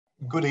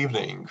Good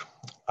evening.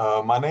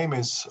 My name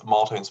is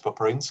Martin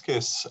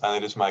Paparinskis, and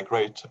it is my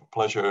great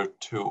pleasure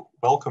to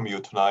welcome you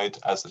tonight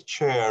as the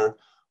chair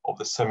of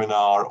the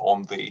seminar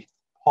on the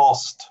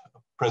past,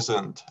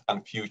 present,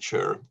 and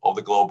future of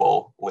the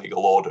global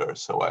legal order.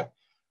 So a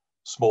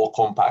small,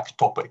 compact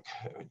topic,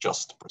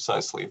 just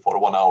precisely for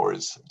 1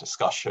 hour's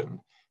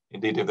discussion.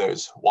 Indeed, if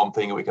there's one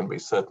thing we can be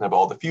certain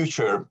about the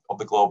future of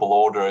the global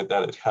order,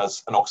 that it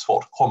has an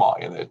Oxford comma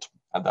in it,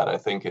 and that I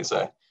think is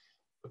a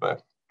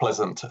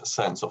pleasant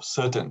sense of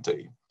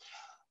certainty.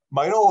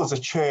 My role as a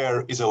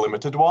chair is a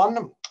limited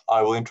one.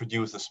 I will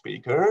introduce the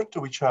speaker,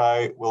 to which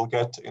I will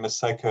get in a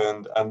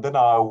second, and then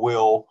I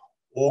will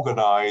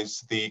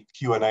organize the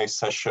Q&A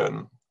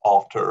session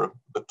after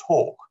the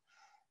talk.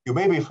 You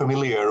may be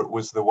familiar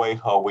with the way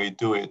how we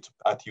do it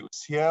at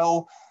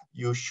UCL.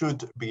 You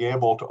should be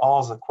able to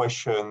ask the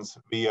questions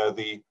via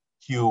the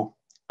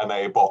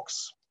Q&A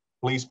box.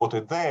 Please put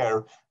it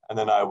there, and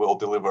then I will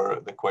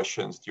deliver the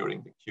questions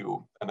during the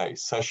Q&A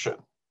session.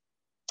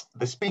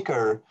 The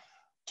speaker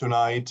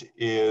tonight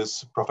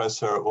is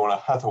Professor Oona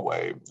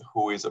Hathaway,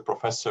 who is a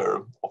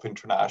professor of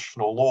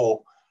international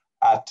law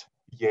at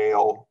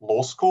Yale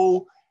Law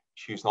School.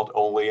 She's not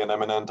only an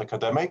eminent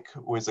academic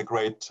with a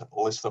great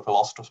list of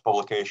illustrious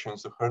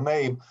publications to her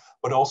name,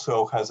 but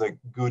also has a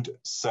good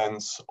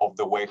sense of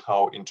the way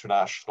how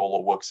international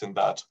law works in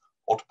that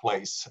odd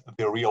place,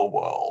 the real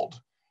world.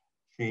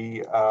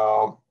 She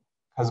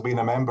has been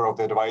a member of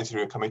the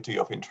advisory committee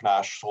of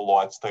international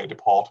law at State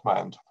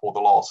Department for the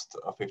last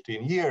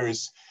 15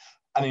 years.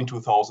 And in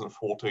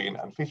 2014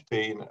 and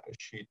 15,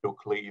 she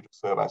took lead to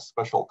serve as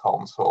special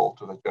counsel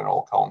to the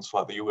General Counsel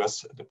at the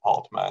US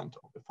Department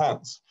of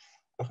Defense.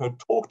 Her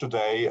talk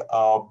today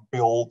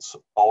builds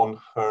on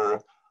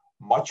her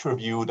much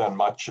reviewed and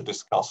much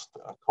discussed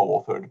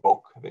co-authored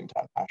book, The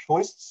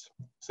Internationalists.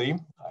 See,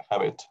 I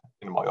have it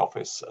in my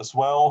office as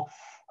well.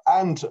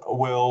 And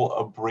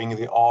will bring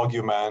the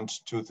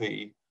argument to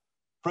the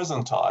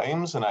present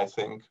times. And I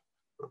think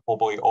we're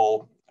probably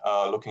all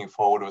looking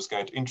forward with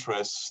great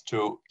interest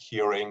to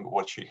hearing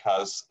what she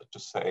has to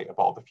say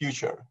about the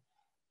future.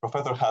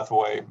 Professor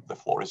Hathaway, the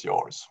floor is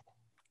yours.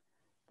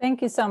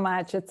 Thank you so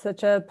much. It's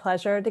such a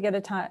pleasure to get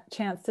a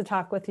chance to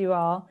talk with you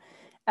all.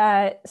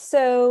 I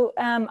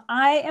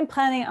am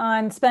planning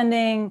on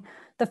spending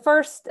the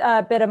first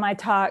bit of my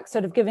talk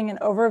sort of giving an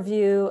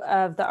overview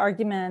of the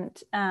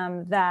argument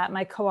that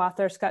my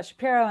co-author Scott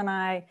Shapiro and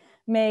I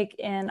make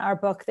in our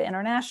book, The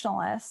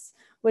Internationalists,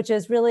 which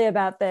is really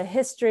about the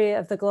history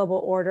of the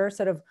global order,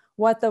 sort of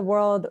what the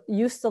world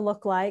used to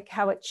look like,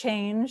 how it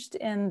changed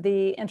in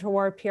the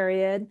interwar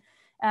period,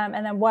 and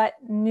then what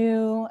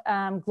new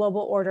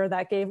global order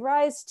that gave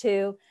rise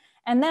to.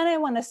 And then I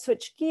want to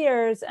switch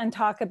gears and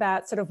talk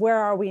about sort of where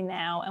are we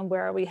now and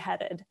where are we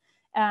headed?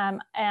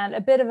 And a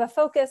bit of a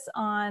focus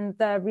on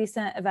the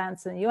recent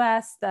events in the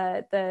US,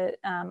 the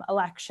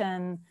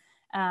election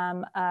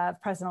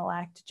of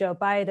President-elect Joe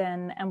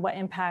Biden and what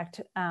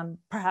impact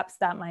perhaps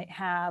that might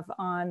have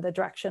on the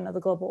direction of the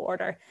global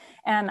order.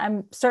 And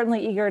I'm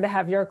certainly eager to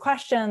have your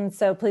questions,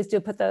 so please do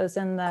put those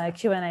in the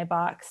Q&A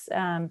box,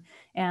 and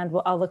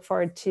I'll look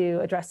forward to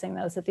addressing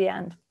those at the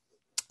end.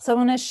 So I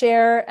want to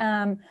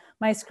share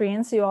my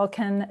screen so you all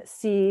can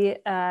see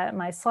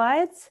my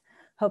slides.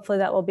 Hopefully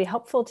that will be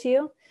helpful to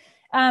you.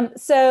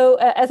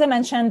 As I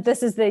mentioned,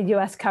 this is the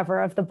US cover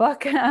of the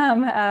book.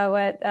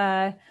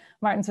 What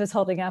Martin's was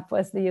holding up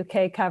was the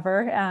UK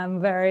cover.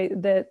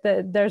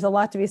 There's a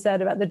lot to be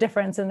said about the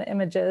difference in the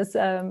images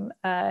and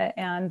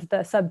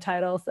the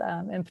subtitles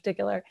in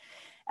particular.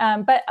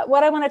 But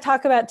what I want to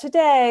talk about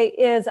today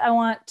is I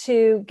want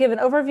to give an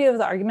overview of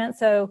the argument.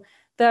 So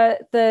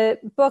the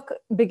book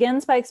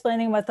begins by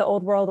explaining what the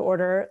old world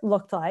order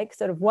looked like,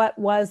 sort of what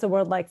was the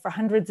world like for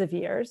hundreds of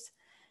years.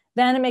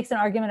 Then it makes an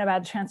argument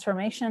about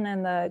transformation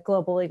in the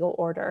global legal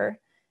order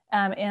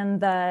in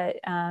the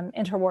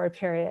interwar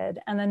period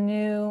and the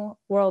new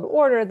world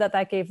order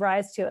that gave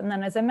rise to. And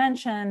then, as I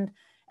mentioned,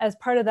 as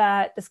part of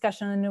that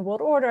discussion of the new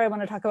world order, I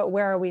want to talk about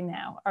where are we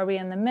now? Are we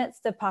in the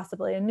midst of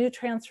possibly a new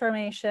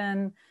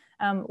transformation?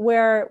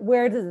 Where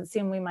does it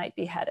seem we might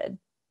be headed?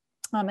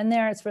 And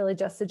there it's really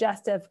just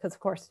suggestive because, of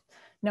course,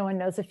 no one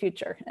knows the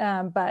future,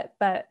 but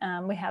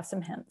we have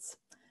some hints.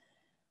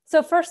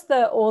 So first,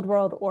 the old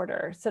world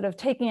order, sort of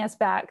taking us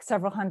back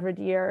several hundred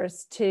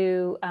years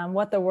to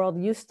what the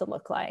world used to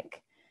look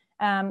like.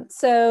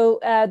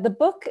 The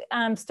book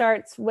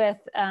starts with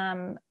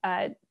an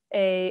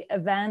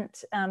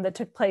event that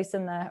took place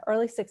in the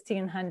early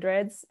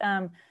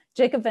 1600s.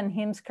 Jacob van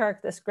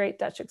Heemskerk, this great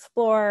Dutch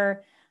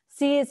explorer,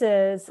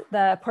 seizes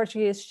the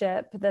Portuguese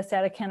ship, the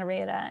Santa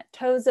Catarina,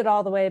 tows it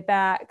all the way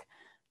back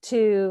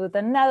to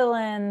the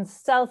Netherlands,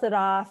 sells it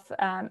off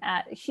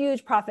at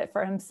huge profit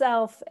for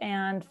himself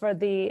and for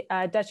the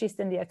Dutch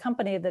East India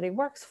Company that he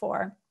works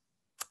for.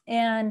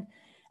 And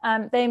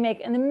they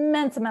make an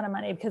immense amount of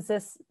money because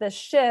this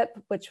ship,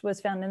 which was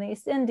found in the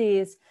East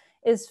Indies,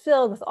 is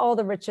filled with all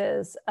the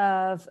riches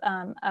of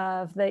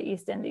the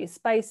East Indies,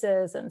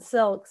 spices and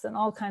silks and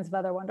all kinds of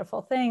other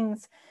wonderful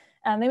things.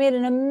 They made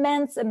an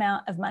immense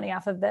amount of money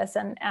off of this.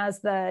 And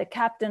as the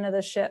captain of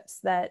the ships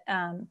that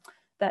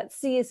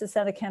seized the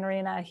Santa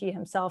Catarina, he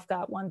himself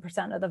got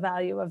 1% of the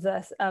value of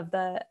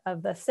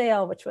the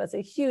sale, which was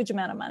a huge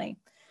amount of money.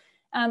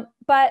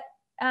 But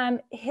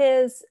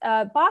his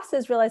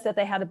bosses realized that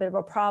they had a bit of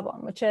a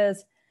problem, which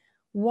is,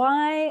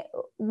 why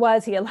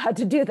was he allowed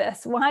to do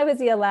this? Why was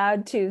he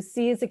allowed to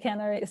seize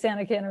the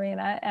Santa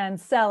Catarina and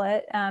sell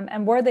it?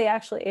 And were they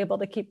actually able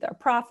to keep their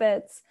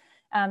profits?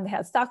 They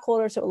had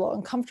stockholders who were a little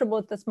uncomfortable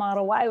with this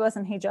model. Why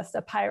wasn't he just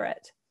a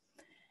pirate?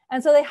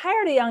 And so they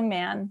hired a young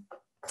man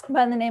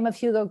by the name of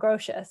Hugo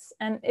Grotius.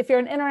 And if you're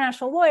an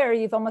international lawyer,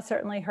 you've almost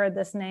certainly heard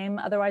this name.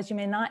 Otherwise, you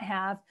may not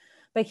have.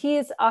 But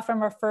he's often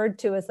referred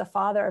to as the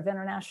father of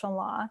international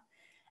law.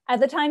 At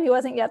the time, he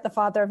wasn't yet the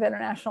father of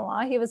international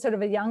law. He was sort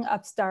of a young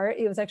upstart.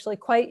 He was actually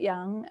quite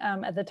young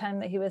at the time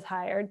that he was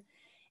hired.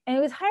 And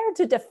he was hired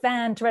to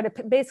defend,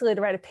 basically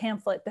to write a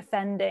pamphlet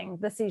defending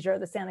the seizure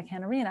of the Santa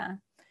Catarina.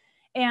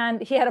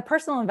 And he had a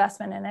personal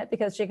investment in it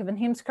because Jacob van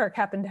Heemskerk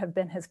happened to have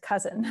been his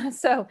cousin.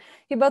 So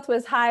he both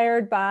was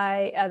hired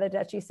by the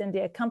Dutch East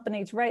India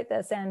Company to write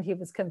this, and he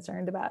was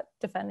concerned about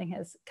defending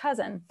his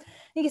cousin.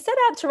 He set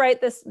out to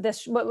write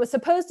this what was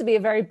supposed to be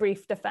a very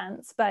brief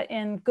defense, but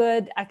in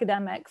good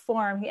academic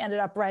form, he ended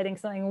up writing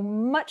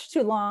something much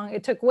too long.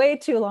 It took way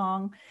too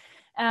long.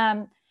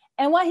 And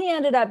what he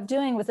ended up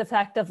doing was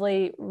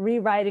effectively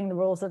rewriting the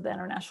rules of the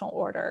international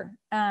order.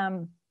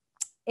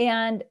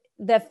 And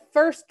the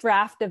first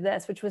draft of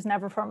this, which was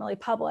never formally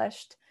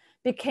published,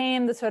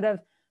 became the sort of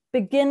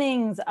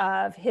beginnings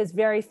of his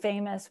very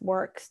famous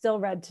work, still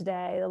read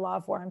today, The Law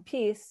of War and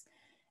Peace.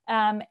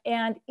 And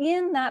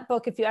in that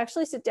book, if you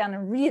actually sit down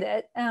and read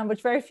it,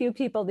 which very few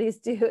people these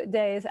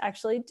days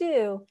actually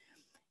do,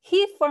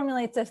 he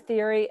formulates a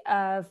theory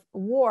of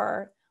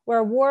war,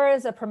 where war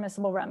is a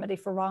permissible remedy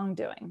for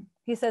wrongdoing.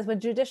 He says,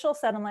 when judicial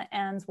settlement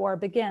ends, war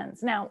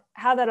begins. Now,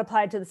 how that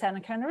applied to the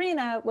Santa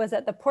Catarina was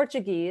that the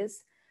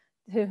Portuguese,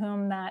 to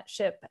whom that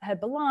ship had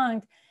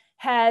belonged,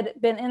 had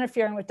been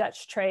interfering with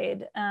Dutch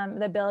trade,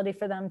 the ability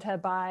for them to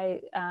buy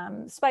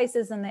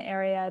spices in the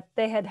area.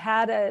 They had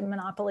had a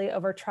monopoly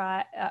over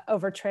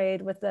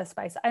trade with the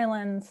Spice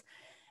Islands,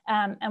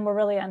 and were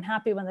really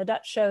unhappy when the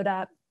Dutch showed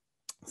up.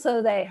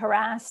 So they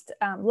harassed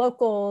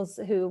locals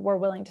who were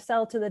willing to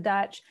sell to the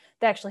Dutch.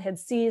 They actually had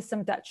seized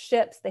some Dutch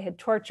ships. They had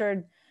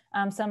tortured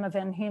some of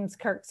Van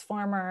Heemskerk's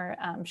former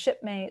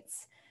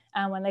shipmates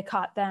when they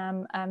caught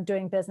them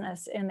doing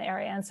business in the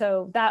area. And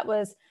so that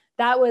was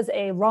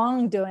a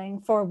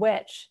wrongdoing for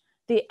which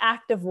the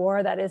act of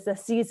war, that is the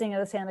seizing of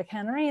the Santa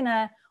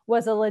Catarina,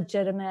 was a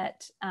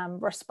legitimate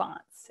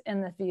response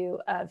in the view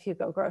of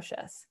Hugo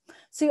Grotius.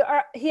 So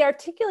he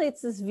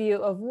articulates this view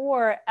of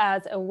war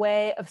as a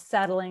way of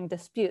settling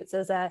disputes,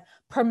 as a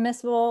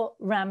permissible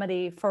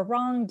remedy for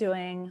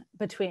wrongdoing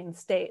between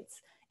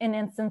states in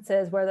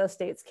instances where those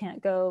states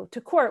can't go to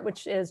court,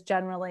 which is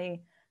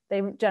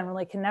they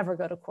generally can never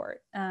go to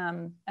court,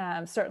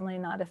 certainly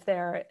not if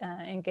they're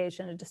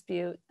engaged in a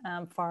dispute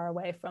far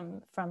away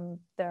from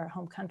their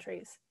home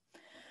countries.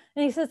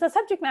 And he says the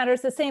subject matter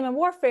is the same in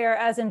warfare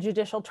as in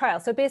judicial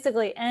trial. So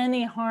basically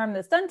any harm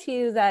that's done to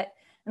you that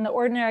in the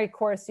ordinary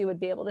course you would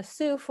be able to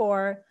sue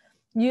for,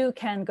 you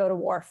can go to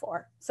war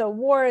for. So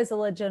war is a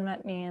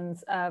legitimate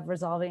means of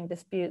resolving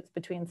disputes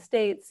between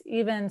states,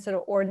 even sort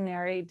of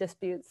ordinary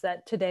disputes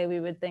that today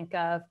we would think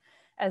of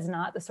as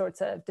not the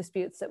sorts of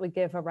disputes that would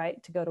give a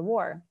right to go to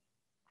war.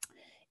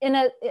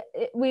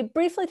 We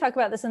briefly talk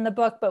about this in the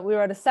book, but we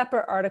wrote a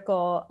separate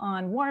article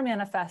on war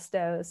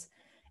manifestos.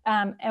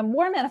 And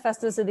war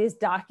manifestos are these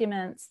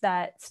documents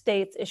that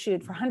states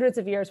issued for hundreds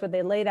of years where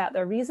they laid out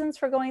their reasons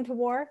for going to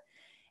war.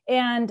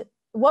 And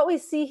what we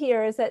see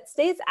here is that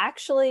states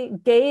actually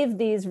gave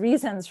these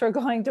reasons for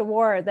going to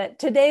war that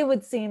today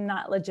would seem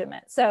not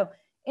legitimate. So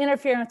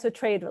interference with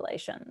trade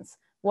relations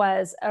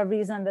was a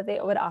reason that they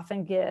would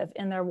often give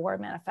in their war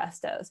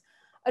manifestos.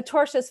 A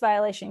tortious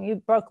violation, you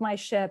broke my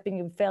ship and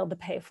you failed to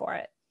pay for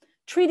it.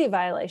 Treaty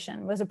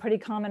violation was a pretty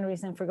common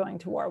reason for going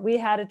to war. We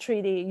had a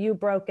treaty, you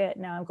broke it,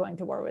 now I'm going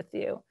to war with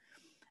you.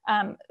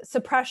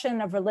 Suppression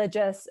of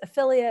religious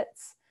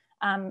affiliates,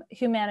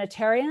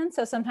 humanitarian,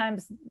 so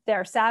sometimes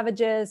they're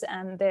savages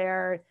and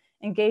they're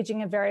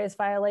engaging in various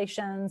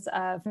violations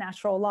of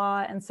natural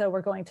law, and so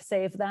we're going to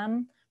save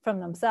them from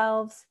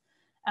themselves.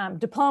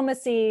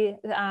 Diplomacy,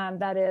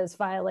 that is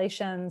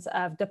violations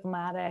of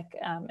diplomatic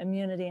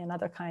immunity and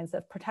other kinds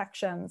of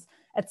protections,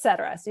 et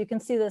cetera. So you can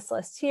see this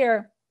list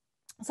here.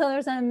 So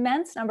there's an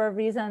immense number of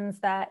reasons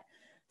that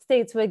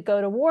states would go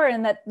to war,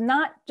 and that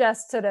not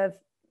just sort of,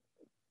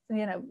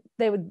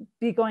 they would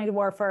be going to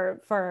war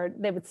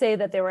they would say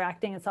that they were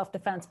acting in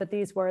self-defense, but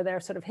these were their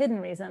sort of hidden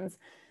reasons.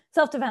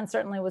 Self-defense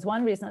certainly was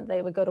one reason that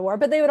they would go to war,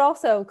 but they would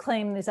also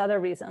claim these other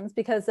reasons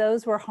because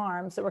those were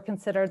harms that were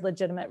considered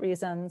legitimate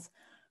reasons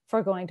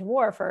for going to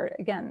war for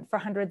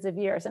hundreds of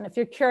years. And if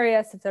you're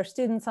curious, if there are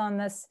students on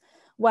this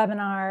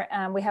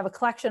webinar, we have a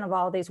collection of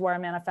all of these war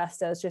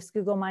manifestos. Just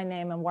Google my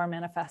name and war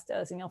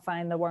manifestos and you'll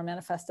find the war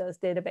manifestos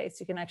database.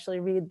 You can actually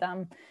read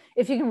them.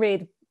 If you can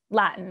read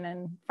Latin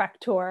and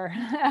fraktur,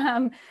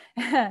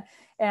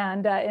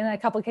 and in a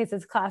couple of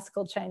cases,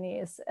 classical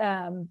Chinese.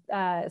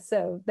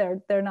 So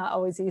they're not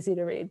always easy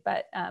to read,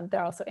 but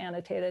they're also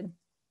annotated.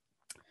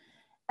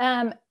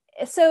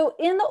 So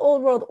in the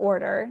Old World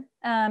Order,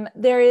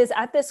 there is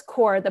at this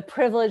core the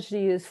privilege to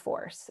use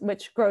force,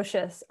 which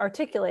Grotius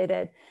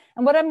articulated.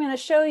 And what I'm going to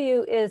show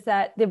you is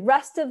that the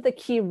rest of the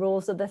key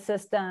rules of the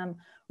system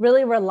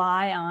really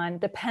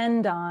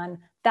depend on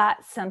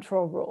that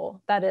central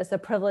rule, that is the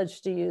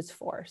privilege to use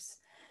force.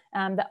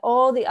 That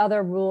all the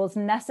other rules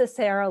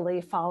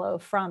necessarily follow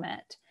from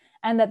it.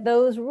 And that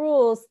those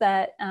rules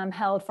that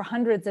held for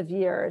hundreds of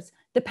years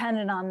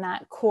depended on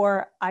that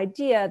core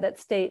idea that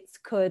states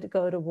could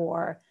go to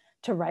war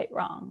to right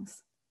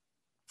wrongs.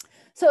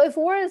 So if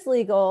war is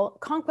legal,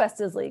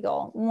 conquest is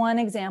legal. One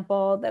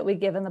example that we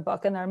give in the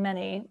book, and there are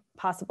many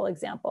possible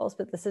examples,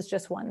 but this is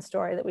just one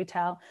story that we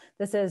tell.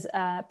 This is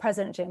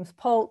President James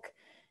Polk,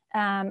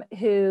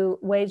 who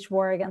waged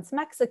war against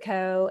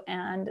Mexico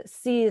and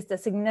seized a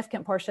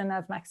significant portion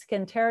of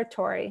Mexican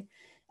territory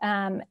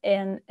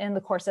in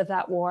the course of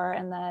that war,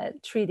 and the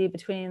treaty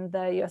between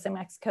the US and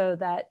Mexico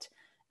that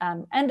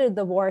ended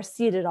the war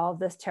ceded all of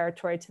this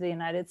territory to the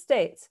United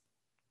States.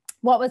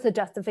 What was the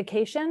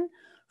justification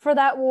for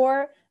that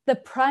war? The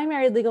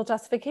primary legal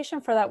justification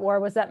for that war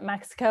was that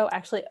Mexico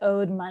actually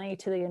owed money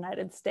to the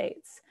United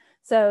States.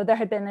 So there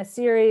had been a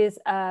series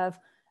of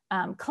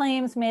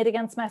claims made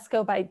against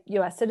Mexico by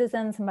US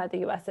citizens and by the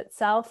US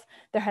itself.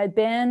 There had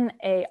been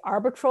an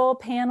arbitral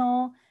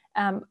panel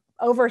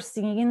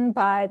overseen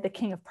by the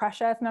King of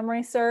Prussia, if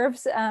memory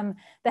serves, that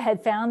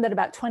had found that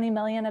about 20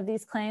 million of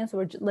these claims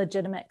were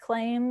legitimate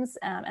claims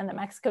and that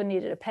Mexico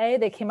needed to pay.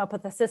 They came up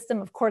with a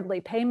system of quarterly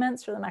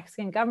payments for the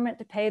Mexican government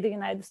to pay the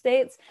United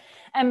States,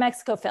 and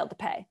Mexico failed to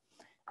pay.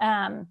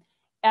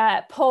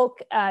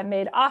 Polk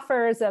made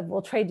offers of,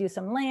 we'll trade you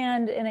some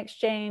land in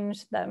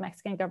exchange. The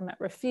Mexican government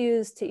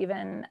refused to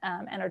even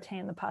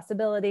entertain the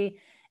possibility,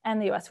 and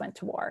the US went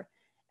to war.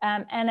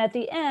 And at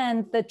the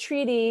end, the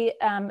treaty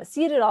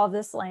ceded all of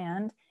this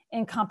land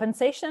in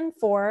compensation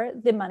for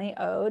the money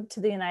owed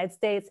to the United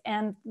States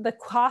and the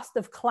cost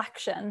of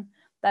collection,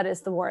 that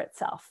is the war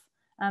itself.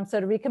 So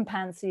to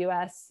recompense the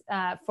US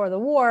for the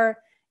war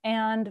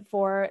and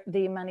for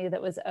the money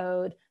that was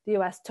owed, the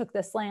US took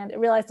this land. It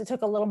realized it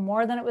took a little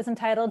more than it was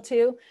entitled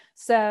to.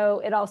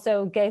 So it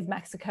also gave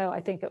Mexico,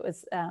 I think it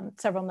was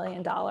several $1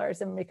 million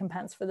in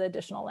recompense for the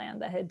additional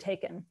land that it had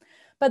taken.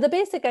 But the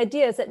basic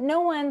idea is that no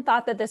one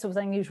thought that this was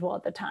unusual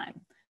at the time.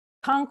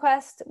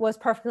 Conquest was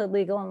perfectly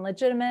legal and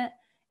legitimate.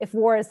 If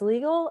war is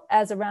legal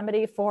as a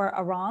remedy for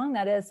a wrong,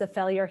 that is the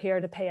failure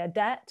here to pay a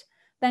debt,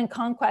 then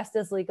conquest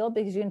is legal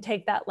because you can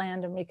take that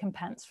land and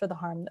recompense for the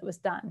harm that was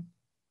done.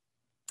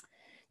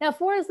 Now, if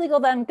war is legal,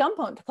 then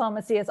gunboat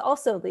diplomacy is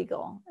also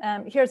legal.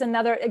 Here's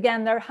another,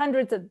 again, there are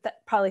hundreds of,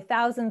 probably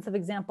thousands of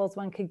examples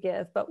one could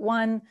give, but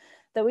one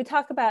that we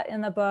talk about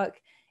in the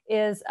book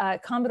is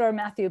Commodore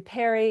Matthew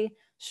Perry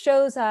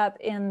shows up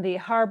in the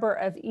harbor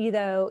of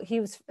Edo. He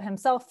was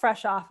himself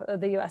fresh off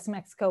of the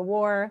US-Mexico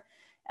War.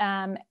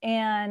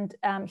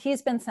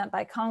 He's been sent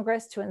by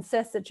Congress to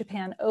insist that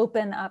Japan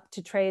open up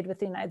to trade with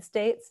the United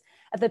States.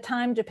 At the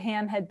time,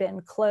 Japan had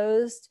been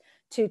closed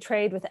to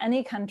trade with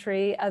any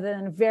country other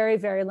than very,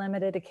 very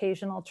limited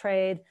occasional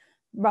trade,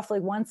 roughly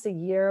once a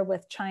year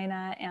with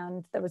China.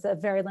 And there was a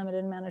very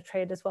limited amount of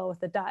trade as well with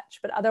the Dutch,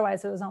 but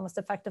otherwise it was almost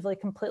effectively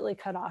completely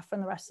cut off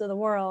from the rest of the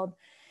world.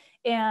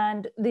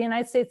 And the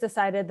United States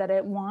decided that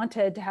it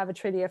wanted to have a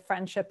treaty of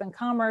friendship and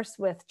commerce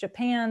with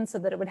Japan so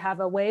that it would have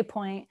a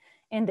waypoint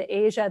into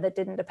Asia that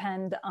didn't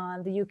depend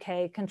on the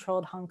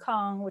UK-controlled Hong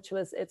Kong, which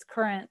was its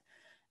current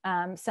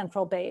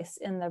central base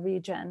in the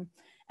region.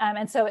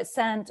 And so it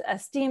sent a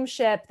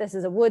steamship. This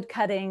is a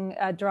wood-cutting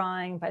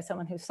drawing by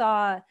someone who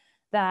saw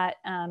that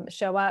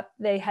show up.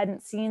 They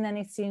hadn't seen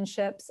any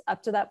steamships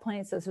up to that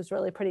point, so this was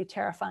really a pretty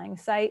terrifying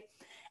sight.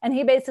 And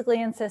he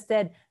basically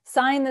insisted,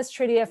 sign this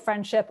treaty of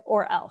friendship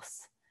or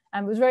else.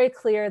 It was very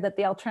clear that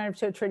the alternative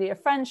to a treaty of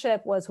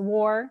friendship was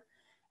war.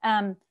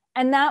 And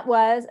that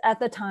was, at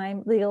the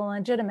time, legal and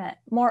legitimate.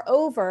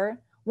 Moreover,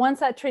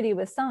 once that treaty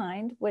was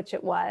signed, which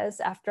it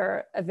was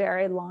after a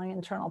very long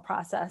internal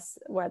process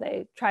where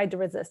they tried to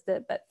resist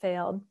it but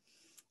failed,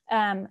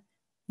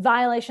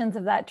 violations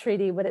of that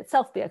treaty would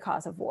itself be a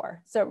cause of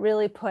war. So it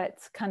really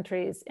puts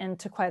countries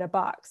into quite a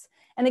box.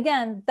 And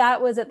again,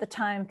 that was at the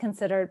time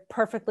considered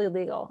perfectly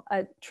legal.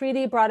 A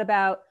treaty brought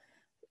about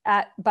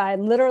by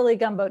literally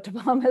gunboat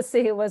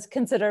diplomacy was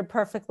considered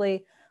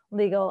perfectly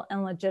legal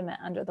and legitimate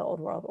under the Old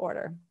World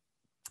Order.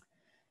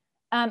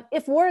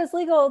 If war is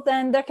legal,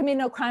 then there can be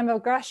no crime of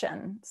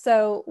aggression.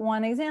 So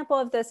one example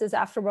of this is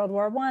after World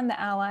War I, the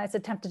Allies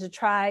attempted to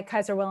try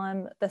Kaiser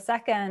Wilhelm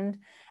II, and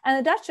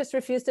the Dutch just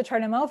refused to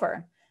turn him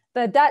over.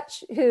 The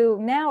Dutch, who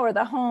now are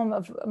the home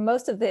of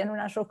most of the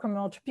international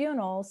criminal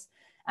tribunals,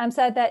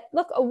 said that,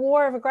 look, a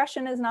war of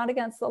aggression is not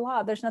against the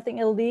law. There's nothing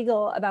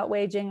illegal about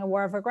waging a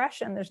war of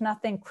aggression. There's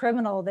nothing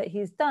criminal that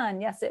he's done.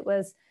 Yes, it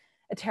was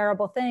a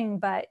terrible thing,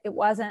 but it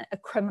wasn't a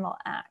criminal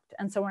act.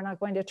 And so we're not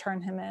going to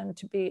turn him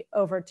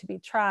over to be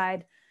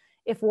tried.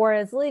 If war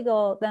is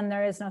legal, then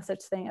there is no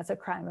such thing as a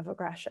crime of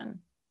aggression.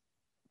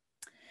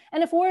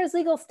 And if war is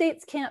legal,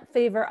 states can't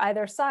favor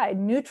either side.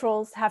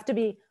 Neutrals have to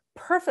be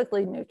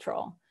perfectly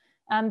neutral.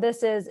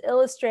 This is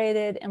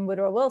illustrated in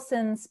Woodrow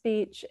Wilson's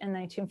speech in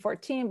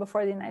 1914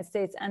 before the United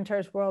States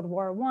enters World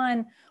War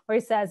I, where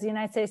he says the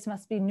United States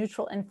must be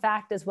neutral in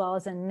fact as well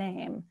as in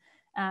name,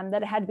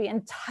 that it had to be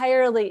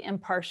entirely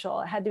impartial.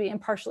 It had to be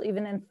impartial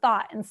even in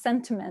thought and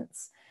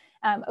sentiments.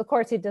 Of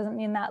course, he doesn't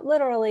mean that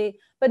literally,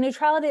 but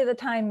neutrality at the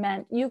time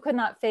meant you could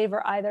not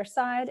favor either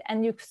side,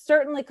 and you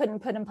certainly couldn't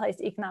put in place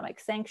economic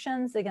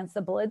sanctions against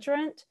the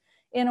belligerent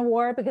in a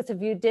war, because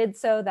if you did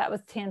so, that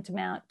was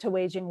tantamount to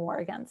waging war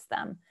against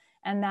them.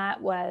 And that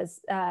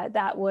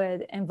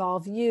would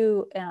involve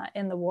you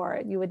in the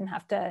war. You wouldn't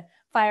have to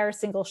fire a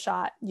single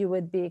shot. You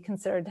would be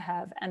considered to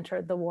have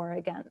entered the war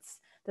against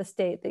the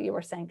state that you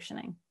were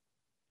sanctioning.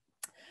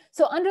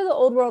 So under the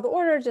old world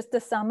order, just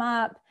to sum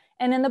up,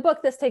 and in the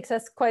book, this takes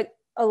us quite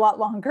a lot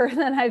longer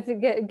than I've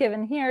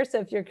given here. So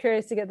if you're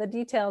curious to get the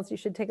details, you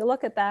should take a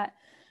look at that.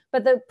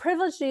 But the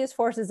privilege to use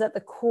force is at the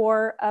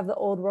core of the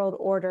old world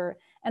order.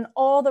 And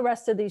all the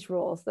rest of these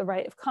rules, the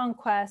right of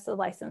conquest, the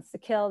license to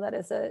kill, that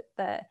is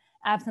the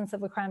absence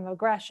of a crime of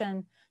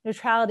aggression,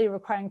 neutrality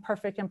requiring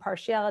perfect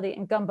impartiality,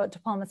 and gunboat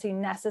diplomacy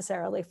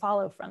necessarily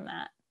follow from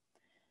that.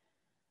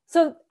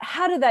 So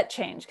how did that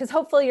change? Because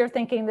hopefully you're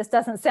thinking this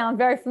doesn't sound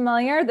very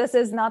familiar. This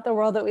is not the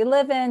world that we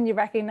live in. You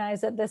recognize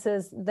that this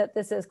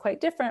is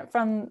quite different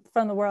from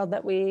the world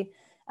that we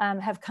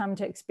have come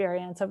to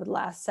experience over the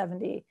last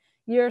 70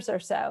 years or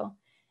so.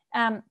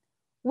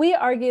 We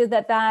argue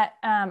that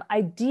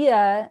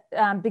idea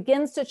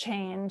begins to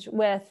change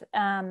with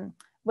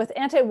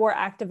anti-war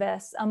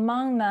activists,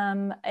 among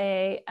them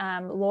a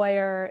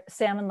lawyer,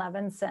 Salmon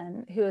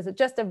Levinson, who is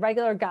just a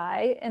regular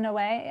guy in a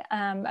way,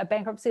 a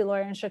bankruptcy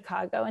lawyer in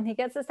Chicago, and he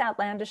gets this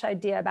outlandish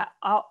idea about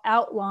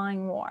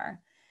outlawing war.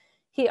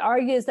 He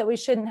argues that we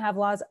shouldn't have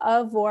laws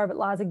of war, but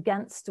laws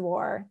against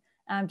war,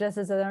 just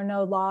as there are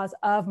no laws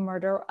of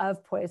murder,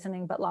 of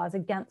poisoning, but laws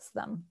against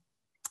them.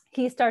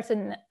 He starts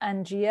an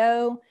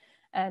NGO,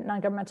 a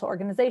non-governmental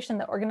organization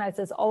that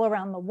organizes all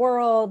around the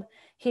world.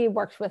 He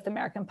works with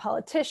American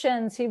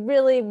politicians. He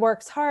really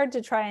works hard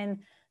to try and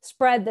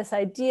spread this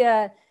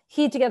idea.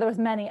 He, together with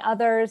many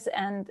others,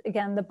 and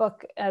again, the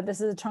book, this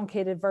is a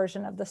truncated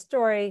version of the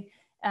story.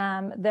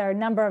 There are a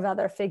number of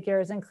other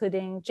figures,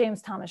 including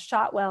James Thomas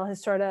Shotwell,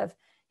 who's sort of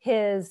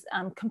his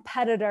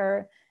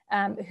competitor,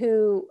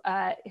 who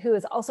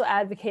is also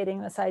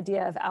advocating this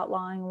idea of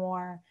outlawing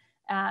war.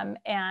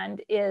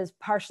 And is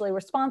partially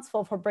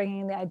responsible for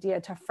bringing the idea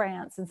to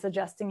France and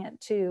suggesting it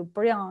to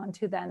Briand,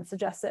 who then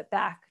suggests it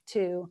back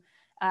to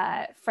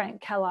Frank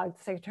Kellogg,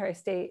 the Secretary of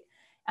State,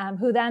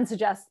 who then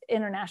suggests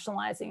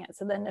internationalizing it.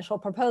 So the initial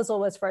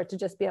proposal was for it to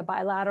just be a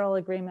bilateral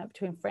agreement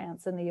between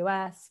France and the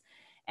US,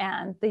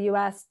 and the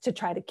US, to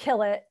try to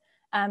kill it,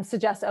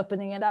 suggests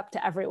opening it up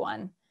to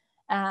everyone.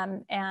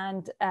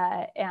 And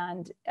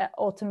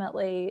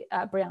ultimately,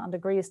 Briand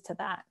agrees to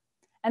that.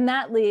 And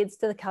that leads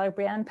to the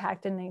Keller-Briand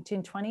Pact in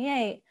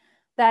 1928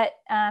 that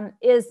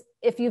is,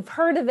 if you've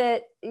heard of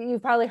it,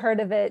 you've probably heard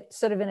of it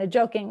sort of in a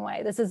joking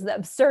way. This is the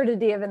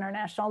absurdity of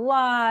international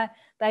law.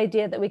 The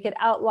idea that we could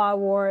outlaw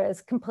war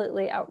is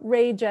completely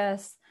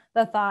outrageous.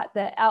 The thought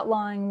that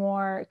outlawing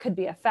war could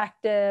be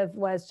effective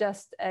was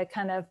just a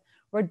kind of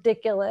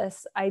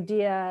ridiculous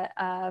idea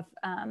of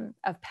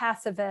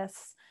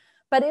pacifists.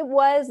 But it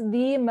was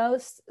the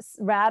most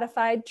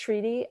ratified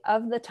treaty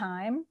of the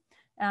time.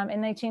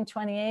 In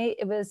 1928,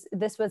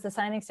 this was a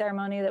signing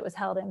ceremony that was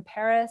held in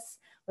Paris.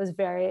 It was a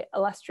very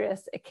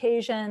illustrious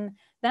occasion.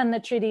 Then the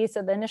treaty,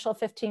 so the initial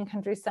 15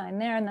 countries signed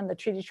there, and then the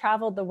treaty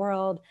traveled the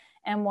world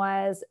and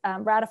was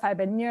ratified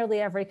by nearly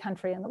every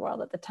country in the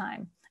world at the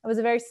time. It was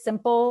a very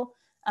simple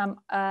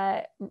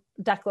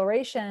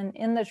declaration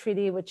in the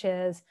treaty, which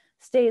is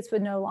states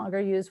would no longer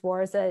use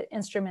war as an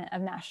instrument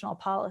of national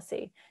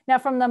policy. Now,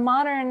 from the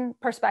modern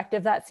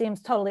perspective, that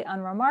seems totally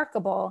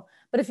unremarkable.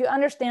 But if you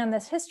understand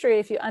this history,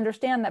 if you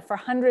understand that for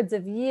hundreds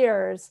of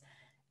years,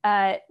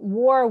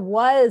 war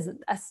was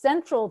a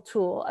central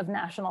tool of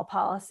national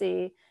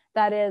policy,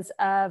 that is,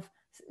 of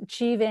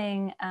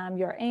achieving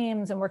your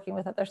aims and working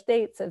with other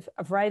states, of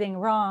righting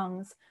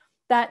wrongs,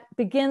 that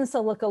begins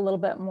to look a little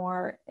bit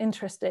more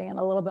interesting and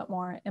a little bit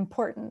more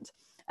important.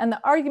 And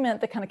the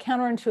argument, the kind of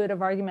counterintuitive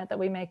argument that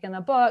we make in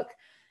the book,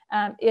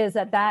 is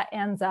that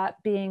ends up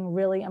being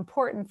really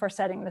important for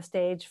setting the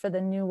stage for the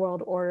new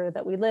world order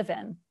that we live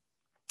in.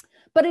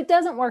 But it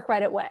doesn't work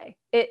right away.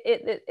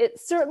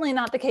 It's certainly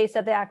not the case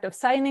that the act of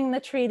signing the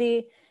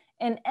treaty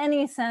in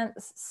any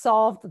sense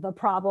solved the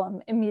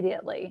problem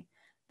immediately.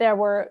 There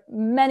were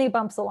many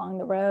bumps along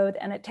the road,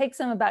 and it takes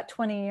them about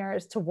 20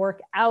 years to work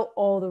out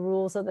all the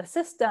rules of the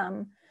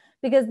system,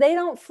 because they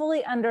don't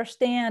fully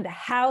understand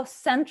how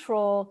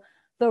central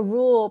the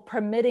rule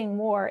permitting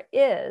war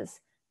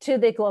is to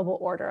the global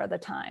order of the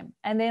time.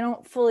 And they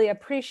don't fully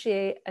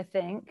appreciate, I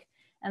think,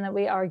 and that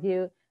we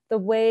argue, the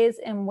ways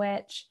in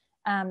which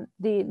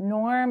the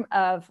norm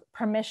of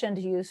permission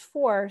to use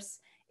force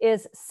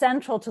is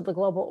central to the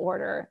global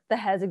order that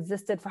has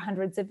existed for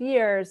hundreds of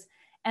years.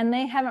 And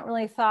they haven't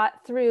really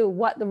thought through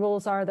what the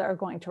rules are that are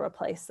going to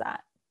replace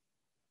that.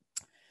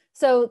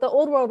 So the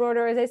old world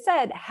order, as I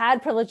said,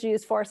 had privileged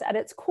use force at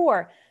its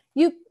core.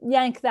 You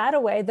yank that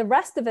away, the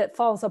rest of it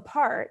falls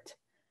apart,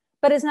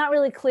 but it's not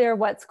really clear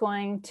what's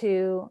going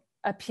to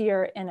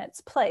appear in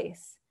its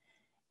place.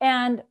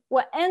 And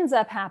what ends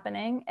up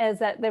happening is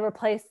that they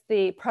replace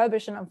the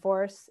prohibition on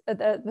force,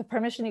 the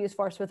permission to use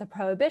force with a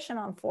prohibition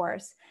on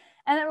force.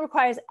 And it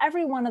requires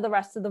every one of the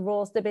rest of the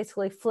rules to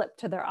basically flip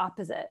to their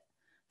opposite.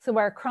 So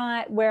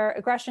where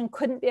aggression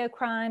couldn't be a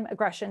crime,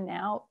 aggression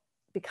now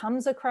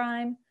becomes a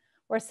crime.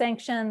 Where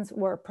sanctions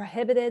were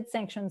prohibited,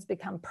 sanctions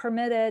become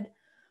permitted.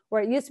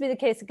 Where it used to be the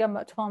case that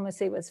government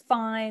diplomacy was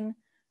fine,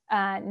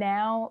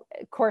 now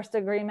coerced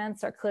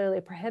agreements are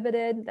clearly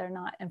prohibited, they're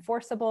not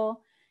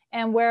enforceable.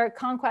 And where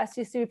conquest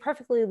used to be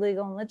perfectly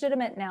legal and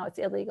legitimate, now it's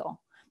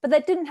illegal. But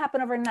that didn't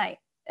happen overnight.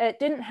 It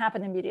didn't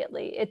happen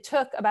immediately. It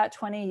took about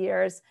 20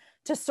 years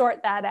to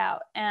sort that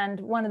out. And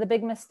one of the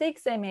big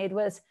mistakes they made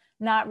was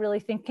not really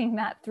thinking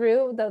that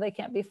through, though they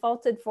can't be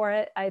faulted for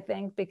it, I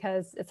think,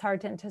 because it's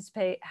hard to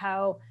anticipate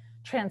how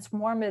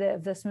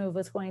transformative this move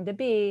was going to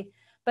be.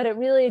 But it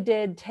really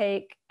did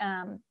take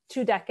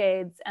 2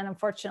 decades and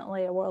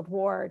unfortunately a world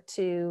war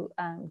to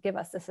give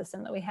us the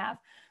system that we have.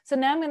 So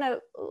now I'm going to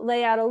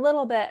lay out a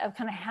little bit of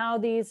kind of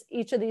how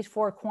each of these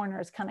 4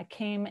 corners kind of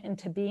came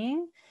into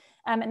being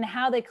and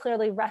how they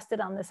clearly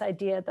rested on this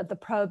idea that the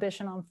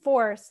prohibition on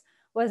force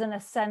was an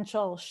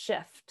essential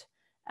shift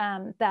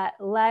that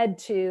led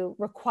to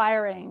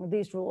requiring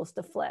these rules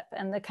to flip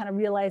and the kind of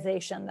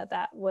realization that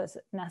that was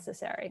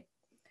necessary.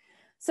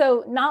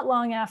 So not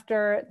long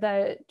after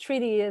the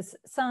treaty is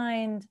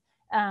signed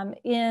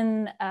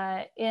in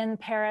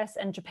Paris,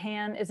 and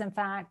Japan is in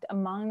fact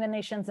among the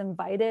nations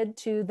invited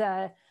to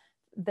the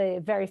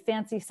very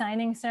fancy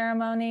signing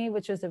ceremony,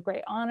 which was of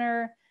great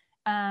honor.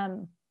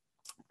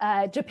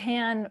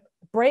 Japan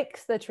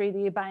breaks the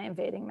treaty by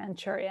invading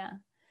Manchuria.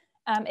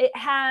 It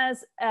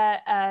has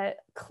a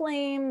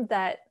claim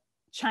that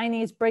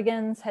Chinese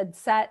brigands had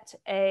set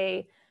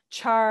a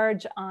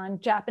charge on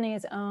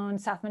Japanese-owned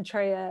South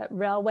Manchuria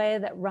Railway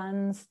that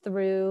runs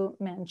through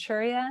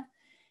Manchuria,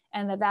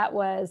 and that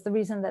was the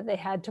reason that they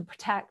had to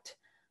protect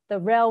the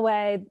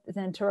railway.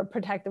 Then to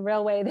protect the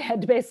railway, they had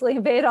to basically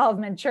invade all of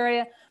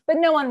Manchuria, but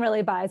no one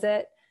really buys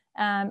it.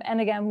 And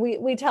again,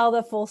 we tell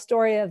the full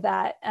story of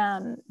that,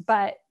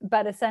 but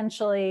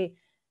essentially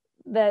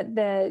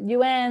the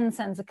UN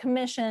sends a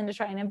commission to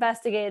try and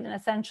investigate and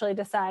essentially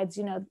decides,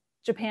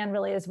 Japan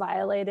really has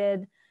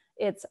violated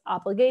its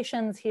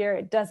obligations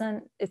here.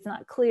 It's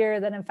not clear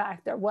that in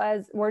fact there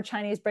were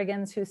Chinese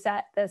brigands who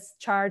set this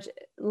charge.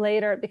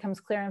 Later it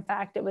becomes clear, in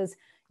fact, it was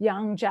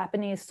young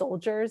Japanese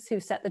soldiers who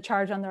set the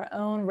charge on their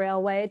own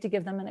railway to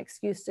give them an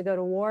excuse to go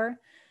to war.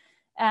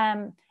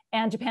 And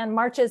Japan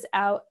marches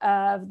out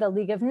of the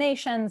League of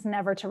Nations,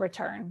 never to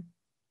return.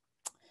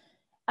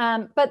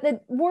 But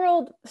the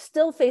world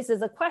still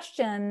faces a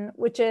question,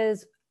 which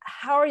is,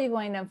 how are you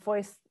going to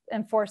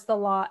enforce the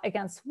law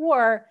against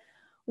war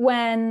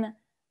when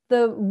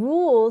the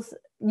rules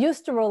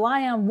used to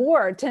rely on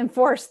war to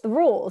enforce the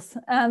rules?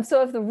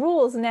 So if the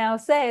rules now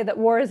say that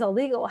war is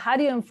illegal, how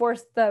do you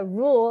enforce the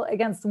rule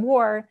against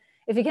war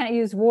if you can't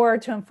use war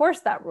to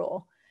enforce that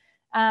rule?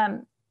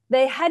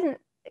 They hadn't,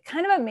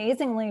 kind of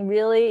amazingly,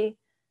 really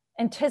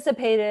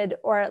anticipated,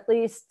 or at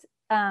least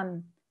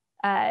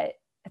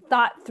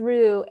thought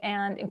through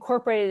and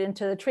incorporated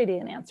into the treaty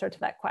an answer to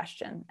that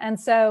question. And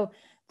so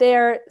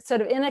they're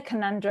sort of in a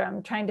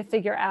conundrum trying to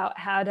figure out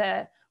how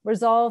to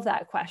resolve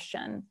that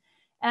question.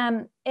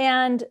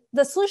 And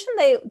the solution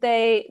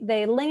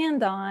they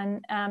land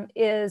on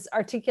is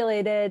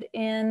articulated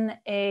in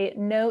a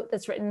note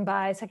that's written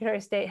by Secretary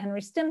of State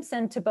Henry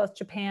Stimson to both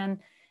Japan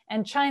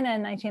and China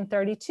in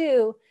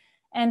 1932.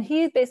 And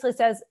he basically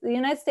says, the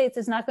United States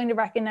is not going to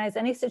recognize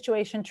any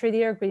situation,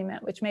 treaty, or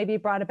agreement which may be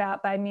brought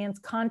about by means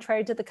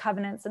contrary to the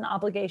covenants and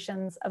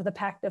obligations of the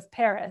Pact of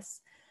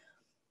Paris.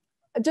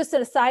 Just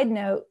as a side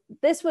note,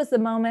 this was the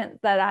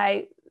moment that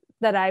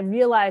I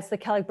realized the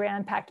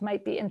Kelly-Brand Pact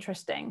might be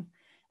interesting,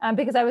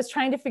 because I was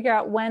trying to figure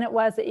out when it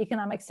was that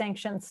economic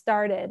sanctions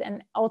started,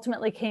 and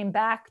ultimately came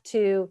back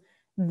to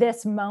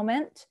this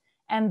moment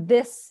and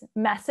this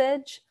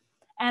message.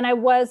 And I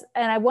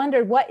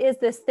wondered, what is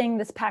this thing,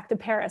 this Pact of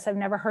Paris? I've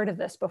never heard of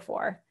this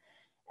before.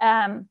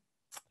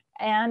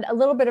 And a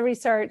little bit of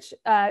research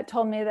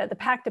told me that the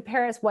Pact of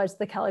Paris was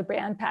the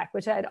Kelly-Brand Pact,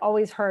 which I'd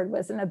always heard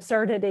was an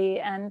absurdity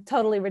and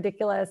totally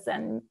ridiculous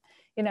and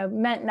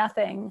meant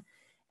nothing.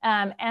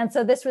 And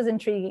so this was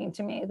intriguing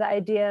to me, the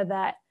idea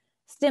that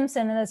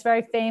Stimson, in this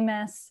very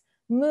famous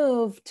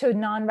move to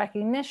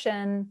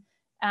non-recognition,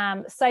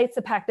 cites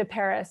the Pact of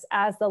Paris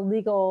as the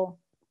legal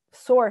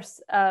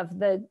source of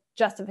the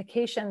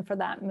justification for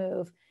that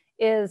move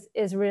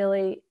is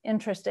really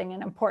interesting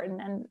and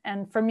important.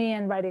 And for me,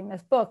 in writing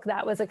this book,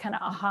 that was a kind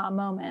of aha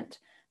moment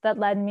that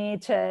led me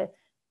to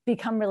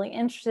become really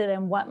interested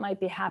in what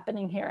might be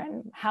happening here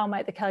and how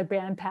might the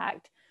Kelly-Brand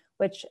Pact,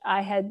 which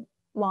I had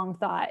long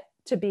thought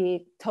to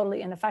be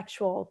totally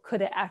ineffectual?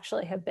 Could it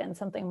actually have been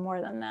something more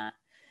than that?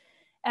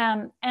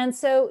 And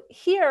so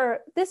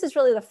here, this is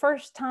really the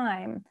first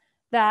time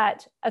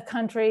that a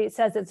country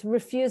says it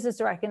refuses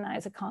to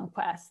recognize a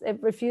conquest. It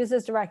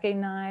refuses to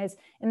recognize,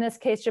 in this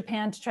case,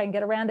 Japan, to try and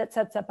get around it,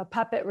 sets up a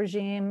puppet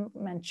regime,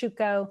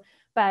 Manchukuo,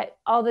 but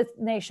all the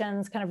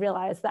nations kind of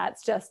realize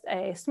that's just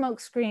a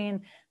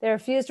smokescreen. They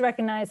refuse to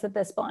recognize that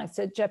this belongs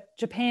to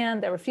Japan.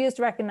 They refuse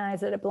to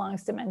recognize that it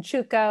belongs to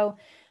Manchukuo.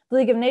 The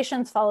League of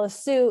Nations follows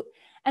suit.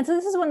 And so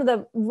this is one of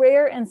the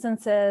rare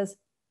instances,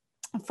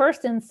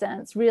 first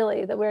instance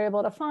really, that we're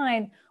able to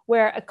find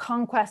where a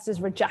conquest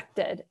is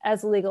rejected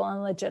as legal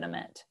and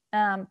legitimate.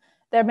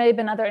 There may have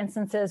been other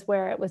instances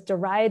where it was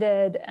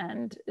derided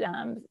and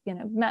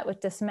met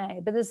with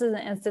dismay, but this is an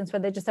instance where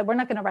they just said, we're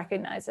not going to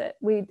recognize it.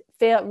 We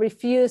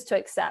refuse to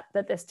accept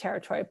that this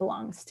territory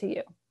belongs to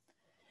you.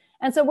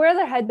 And so where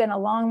there had been a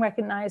long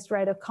recognized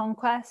right of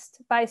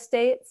conquest by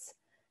states,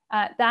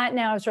 that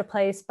now is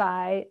replaced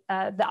by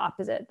the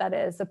opposite, that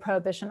is the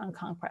prohibition on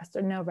conquest,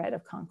 or no right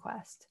of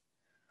conquest.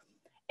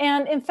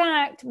 And in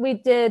fact,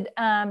 we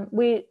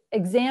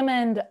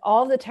examined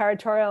all the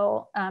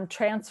territorial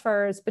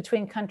transfers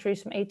between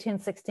countries from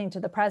 1816 to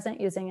the present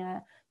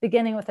using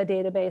beginning with a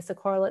database, a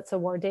correlates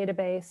of war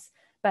database,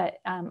 but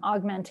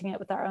augmenting it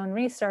with our own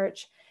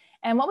research.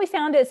 And what we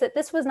found is that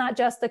this was not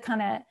just the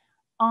kind of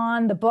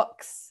on the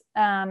books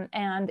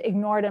and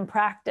ignored in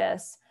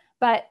practice,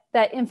 but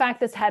that in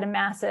fact, this had a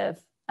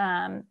massive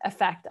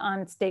effect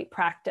on state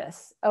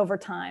practice over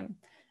time.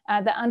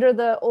 That under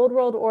the Old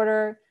World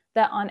Order,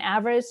 that on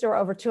average, there were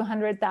over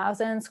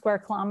 200,000 square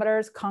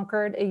kilometers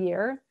conquered a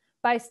year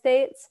by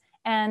states.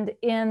 And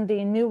in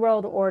the New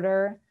World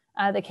Order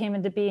that came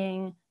into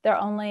being, there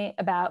are only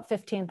about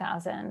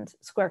 15,000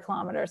 square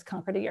kilometers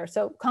conquered a year.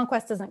 So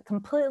conquest doesn't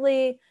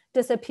completely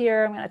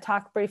disappear. I'm going to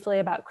talk briefly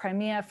about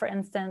Crimea, for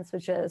instance,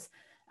 which is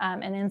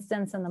an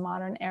instance in the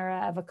modern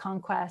era of a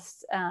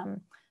conquest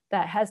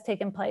that has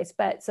taken place.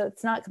 But so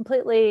it's not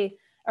completely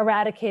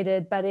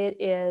eradicated, but it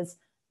is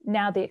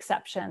now the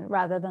exception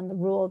rather than the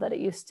rule that it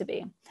used to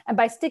be. And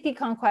by sticky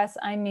conquest,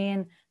 I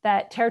mean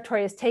that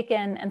territory is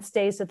taken and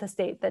stays with the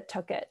state that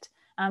took it.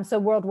 So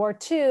World War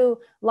II, a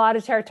lot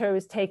of territory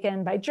was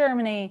taken by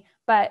Germany,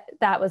 but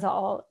that was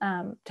all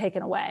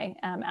taken away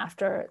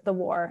after the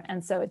war.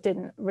 And so it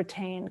didn't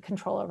retain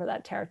control over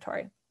that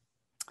territory.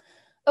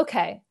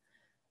 Okay.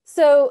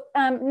 So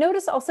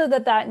notice also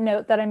that that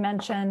note that I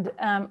mentioned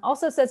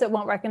also says it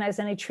won't recognize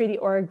any treaty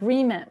or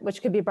agreement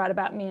which could be brought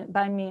about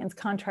by means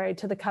contrary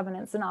to the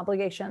covenants and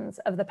obligations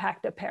of the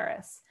Pact of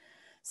Paris.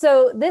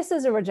 So this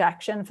is a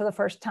rejection for the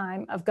first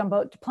time of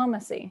gunboat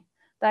diplomacy.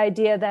 The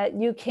idea that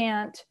you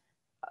can't,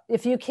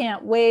 if you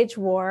can't wage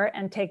war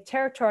and take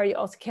territory, you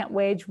also can't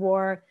wage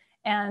war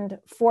and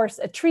force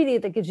a treaty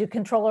that gives you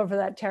control over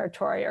that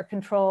territory or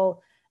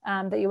control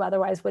that you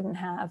otherwise wouldn't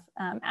have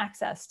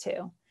access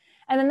to.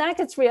 And then that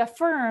gets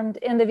reaffirmed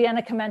in the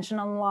Vienna Convention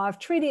on the Law of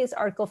Treaties,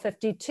 Article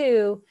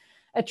 52,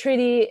 a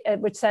treaty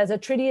which says a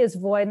treaty is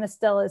void, and this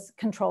still is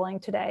controlling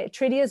today. A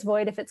treaty is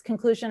void if its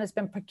conclusion has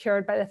been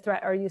procured by the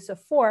threat or use of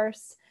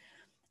force.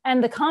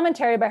 And the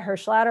commentary by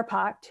Herschel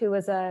Adderpacht, who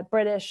was a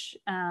British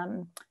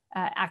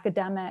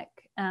academic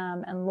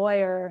and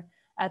lawyer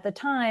at the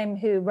time,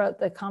 who wrote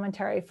the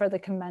commentary for the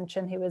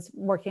convention, he was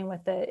working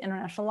with the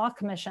International Law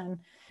Commission,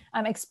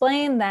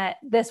 explained that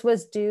this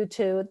was due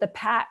to the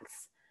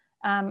pact's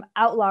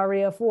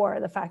outlawry of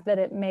war. The fact that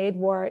it made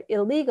war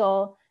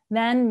illegal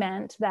then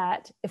meant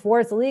that if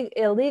war is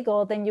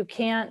illegal, then you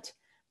can't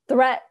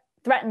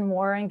threaten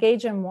war,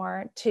 engage in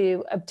war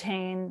to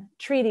obtain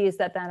treaties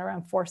that then are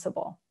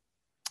enforceable.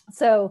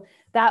 So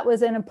that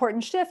was an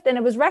important shift, and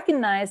it was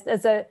recognized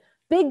as a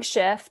big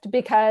shift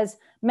because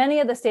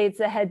many of the states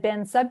that had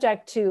been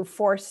subject to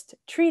forced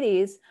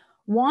treaties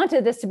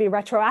wanted this to be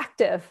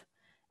retroactive.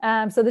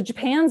 So the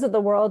Japans of the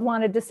world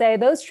wanted to say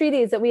those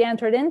treaties that we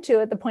entered into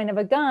at the point of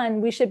a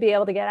gun, we should be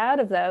able to get out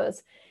of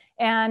those.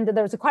 And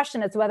there was a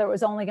question as to whether it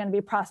was only going to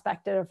be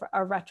prospective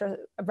or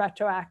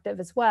retroactive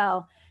as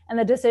well. And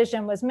the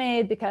decision was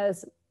made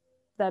because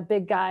the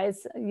big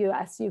guys,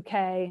 US,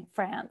 UK,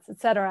 France, et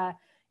cetera,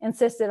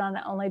 insisted on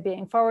it only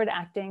being forward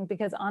acting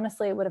because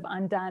honestly, it would have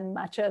undone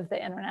much of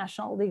the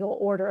international legal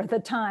order at the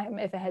time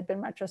if it had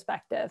been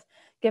retrospective,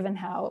 given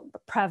how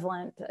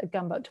prevalent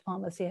gunboat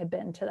diplomacy had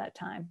been to that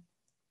time.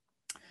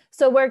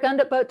 So where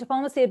gunboat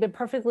diplomacy had been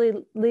perfectly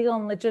legal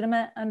and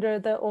legitimate under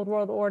the Old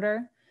World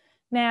Order,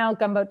 now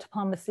gunboat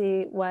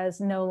diplomacy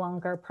was no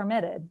longer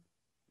permitted.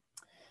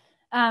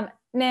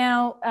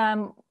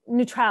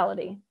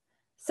 Neutrality.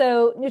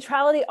 So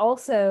neutrality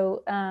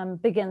also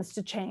begins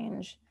to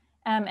change.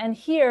 And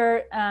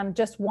here,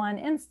 just one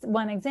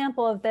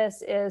example of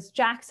this is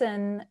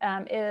Jackson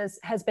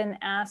has been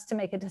asked to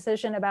make a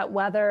decision about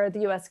whether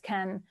the US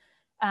can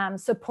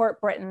support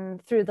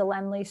Britain through the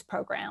Lend-Lease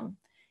program.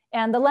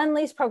 And the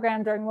Lend-Lease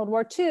program during World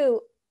War II,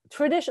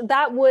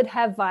 that would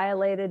have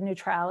violated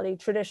neutrality.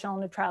 Traditional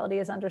neutrality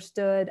is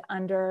understood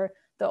under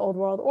the Old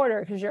World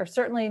Order because you're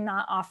certainly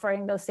not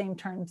offering those same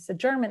terms to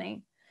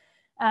Germany.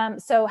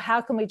 So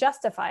how can we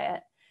justify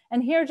it?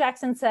 And here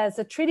Jackson says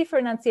the Treaty for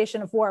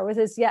Renunciation of War, which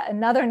is yet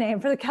another name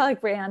for the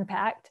Kellogg-Briand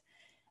Pact,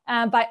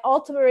 by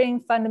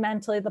altering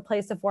fundamentally the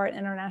place of war in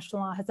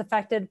international law, has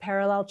affected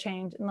parallel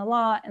change in the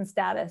law and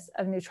status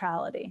of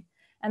neutrality.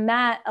 And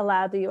that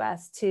allowed the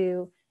US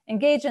to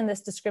engage in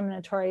this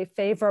discriminatory,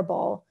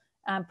 favorable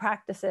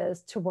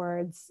practices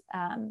towards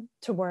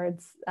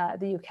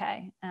the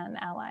UK and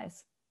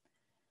allies.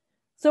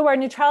 So where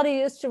neutrality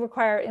used to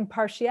require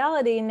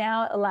impartiality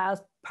now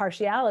allows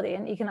partiality,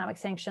 and economic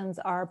sanctions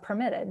are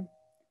permitted.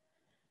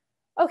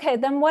 Okay,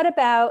 then what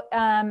about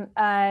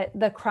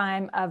the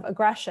crime of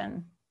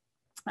aggression?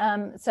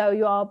 So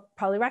you all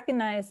probably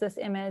recognize this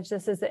image.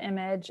 This is the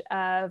image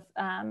of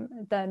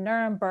the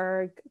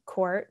Nuremberg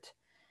court.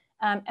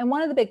 And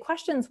one of the big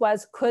questions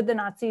was, could the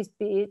Nazis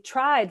be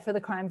tried for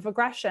the crime of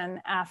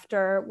aggression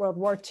after World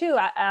War II?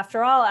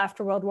 After all,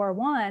 after World War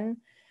I,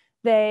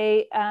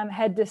 they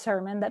had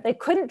determined that they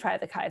couldn't try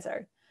the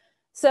Kaiser.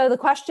 So the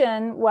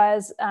question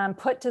was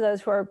put to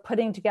those who are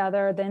putting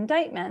together the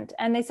indictment.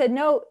 And they said,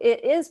 no,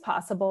 it is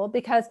possible,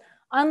 because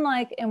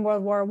unlike in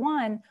World War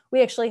I,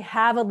 we actually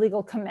have a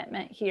legal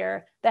commitment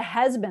here that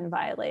has been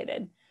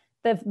violated.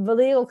 The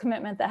legal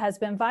commitment that has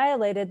been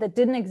violated that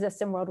didn't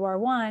exist in World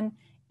War I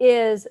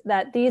is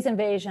that these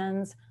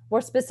invasions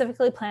were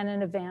specifically planned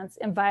in advance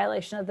in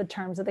violation of the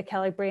terms of the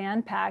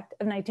Kellogg-Briand Pact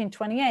of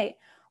 1928,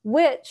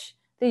 which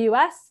the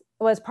US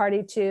was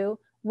party to,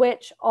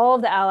 which all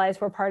of the allies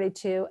were party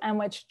to, and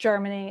which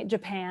Germany,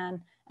 Japan,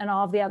 and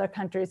all of the other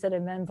countries that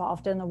had been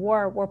involved in the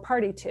war were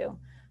party to.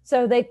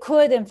 So they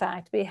could, in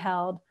fact, be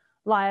held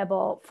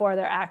liable for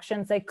their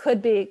actions. They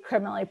could be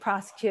criminally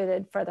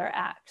prosecuted for their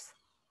acts.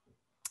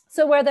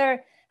 So where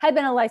there had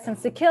been a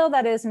license to kill,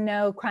 that is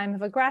no crime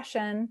of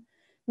aggression,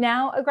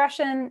 now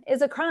aggression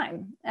is a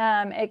crime.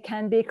 It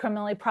can be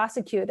criminally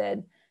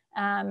prosecuted,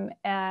 and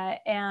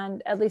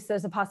at least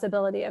there's a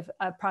possibility of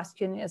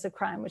prosecuting it as a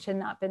crime, which had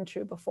not been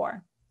true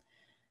before.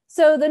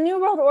 So the New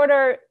World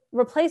Order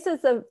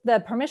replaces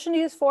the permission to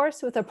use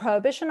force with a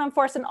prohibition on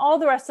force, and all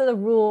the rest of the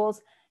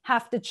rules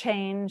have to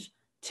change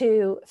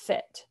to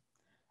fit.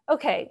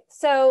 Okay,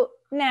 so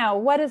now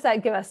what does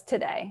that give us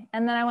today?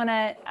 And then I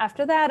wanna,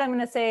 after that, I'm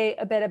gonna say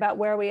a bit about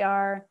where we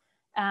are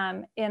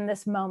in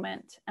this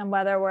moment and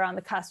whether we're on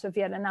the cusp of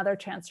yet another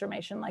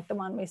transformation like the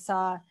one we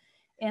saw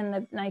in the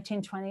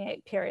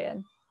 1928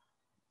 period.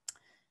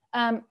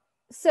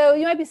 So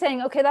you might be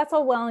saying, okay, that's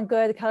all well and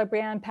good, the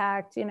Kellogg-Briand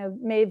Pact, you know,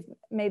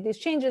 made these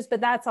changes,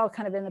 but that's all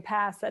kind of in the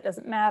past, that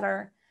doesn't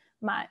matter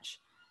much.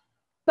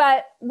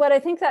 But what I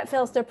think that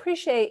fails to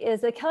appreciate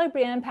is the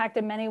Kellogg-Briand Pact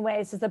in many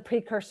ways is a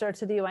precursor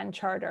to the UN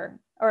Charter,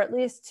 or at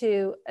least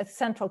to a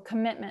central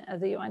commitment of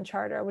the UN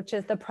Charter, which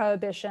is the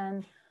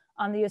prohibition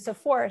on the use of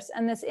force.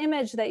 And this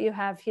image that you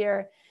have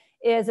here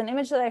is an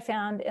image that I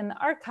found in the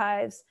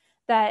archives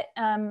that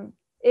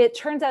it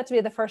turns out to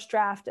be the first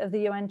draft of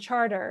the UN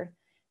Charter.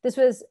 This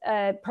was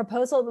a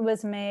proposal that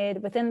was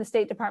made within the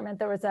State Department.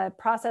 There was a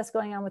process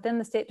going on within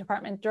the State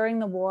Department during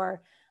the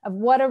war of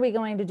what are we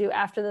going to do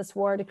after this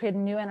war to create a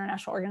new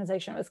international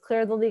organization. It was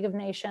clear the League of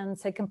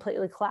Nations had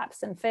completely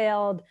collapsed and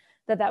failed,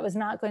 that was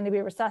not going to be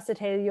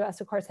resuscitated. The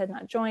US, of course, had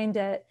not joined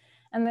it.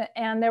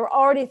 And they were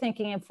already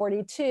thinking in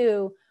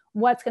 42,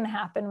 what's going to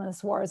happen when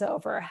this war is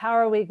over? How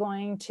are we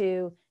going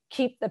to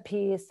keep the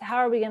peace? How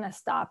are we going to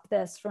stop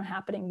this from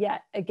happening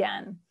yet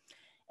again?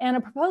 And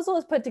a proposal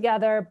was put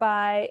together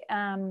by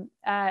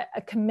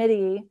a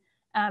committee,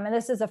 and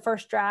this is a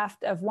first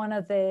draft of one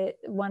of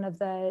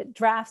the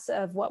drafts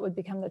of what would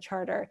become the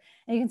charter.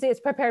 And you can see it's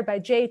prepared by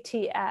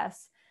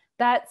JTS.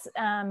 That's,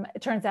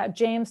 it turns out,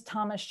 James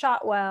Thomas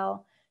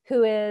Shotwell,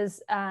 who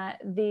is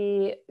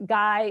the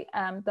guy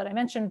that I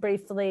mentioned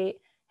briefly,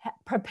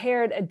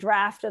 prepared a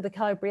draft of the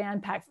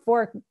Kellogg-Briand Pact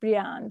for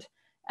Briand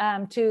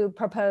to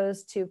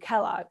propose to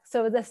Kellogg.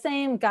 So the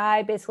same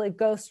guy basically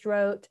ghost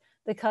wrote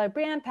the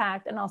Kellogg-Briand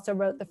Pact and also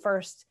wrote the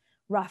first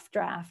rough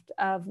draft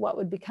of what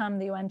would become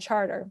the UN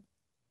Charter.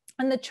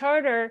 And the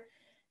Charter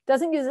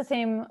doesn't use the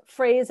same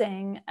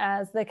phrasing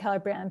as the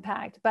Kellogg-Briand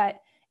Pact, but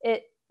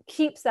it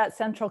keeps that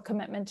central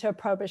commitment to a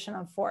prohibition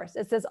of force.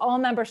 It says all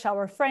members shall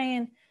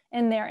refrain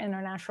in their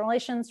international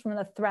relations from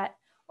the threat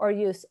or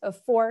use of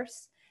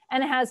force.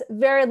 And it has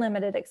very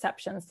limited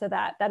exceptions to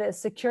that. That is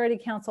Security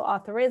Council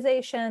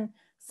authorization,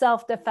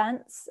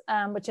 self-defense,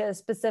 which is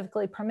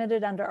specifically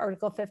permitted under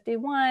Article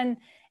 51.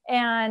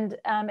 And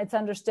it's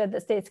understood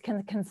that states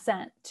can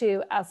consent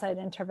to outside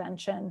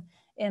intervention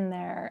in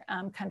their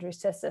countries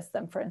to assist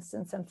them, for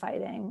instance, in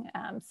fighting,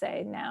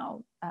 say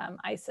now,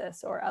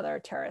 ISIS or other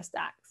terrorist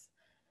acts.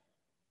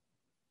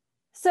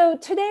 So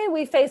today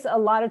we face a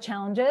lot of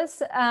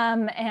challenges,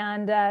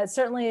 and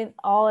certainly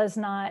all is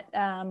not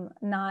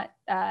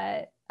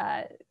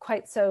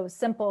quite so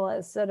simple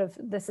as sort of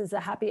this is a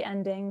happy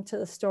ending to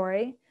the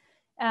story.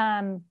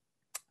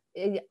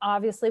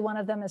 Obviously, one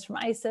of them is from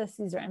ISIS.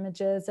 These are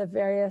images of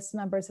various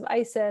members of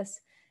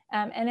ISIS.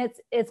 And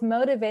it's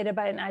motivated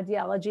by an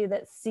ideology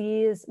that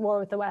sees war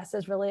with the West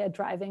as really a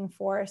driving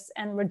force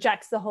and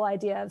rejects the whole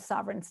idea of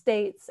sovereign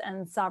states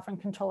and sovereign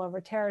control over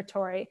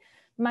territory.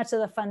 Much of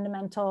the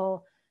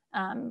fundamental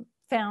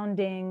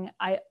founding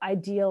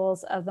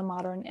ideals of the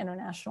modern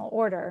international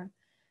order.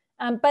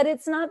 But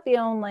it's not the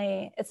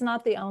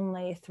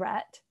only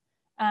threat.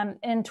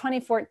 In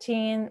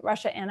 2014,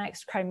 Russia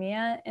annexed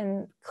Crimea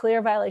in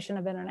clear violation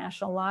of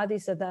international law.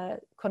 These are the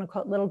quote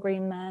unquote little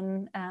green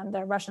men,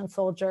 the Russian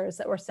soldiers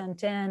that were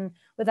sent in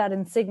without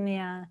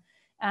insignia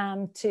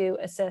to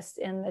assist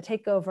in the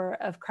takeover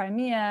of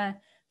Crimea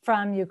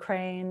from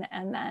Ukraine,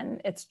 and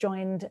then it's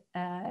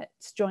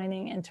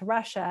joining into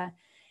Russia.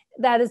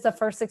 That is the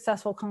first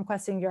successful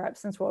conquest in Europe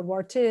since World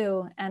War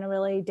II, and a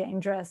really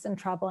dangerous and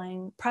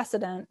troubling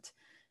precedent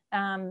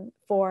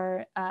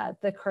for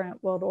the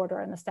current world order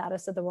and the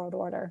status of the world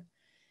order.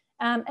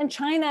 And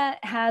China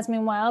has,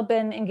 meanwhile,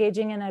 been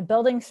engaging in a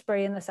building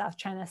spree in the South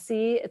China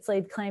Sea. It's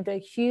laid claim to a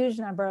huge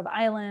number of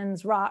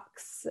islands,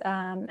 rocks,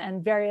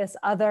 and various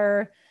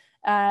other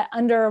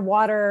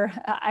underwater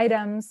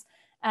items.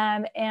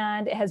 And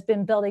it has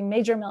been building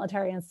major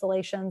military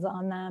installations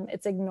on them.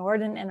 It's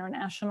ignored an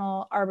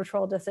international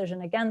arbitral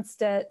decision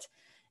against it,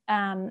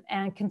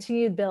 and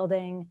continued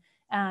building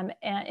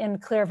in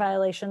clear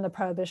violation of the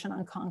prohibition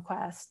on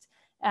conquest,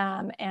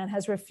 and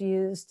has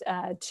refused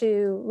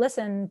to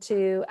listen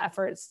to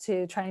efforts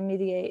to try and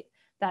mediate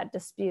that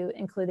dispute,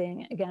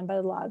 including, again, by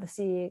the Law of the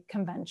Sea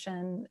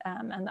Convention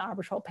and the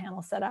arbitral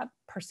panel set up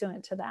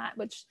pursuant to that,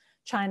 which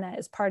China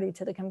is party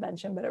to the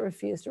convention, but it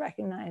refused to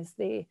recognize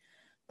the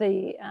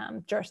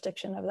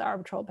jurisdiction of the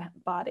arbitral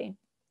body.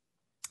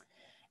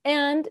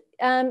 And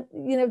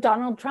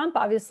Donald Trump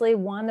obviously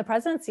won the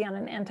presidency on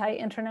an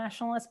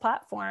anti-internationalist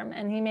platform,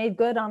 and he made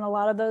good on a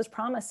lot of those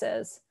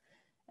promises.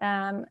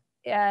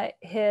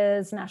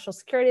 His national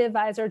security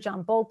advisor,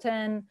 John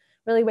Bolton,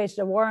 really waged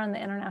a war on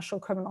the International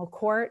Criminal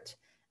Court,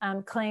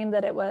 claimed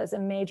that it was a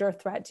major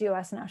threat to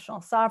US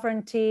national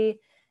sovereignty.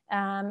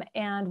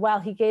 And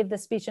while he gave the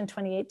speech in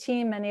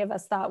 2018, many of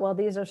us thought, well,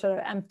 these are sort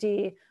of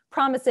empty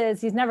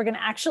promises. He's never going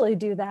to actually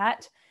do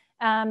that.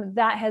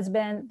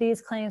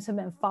 These claims have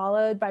been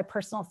followed by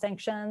personal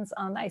sanctions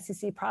on the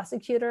ICC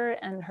prosecutor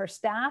and her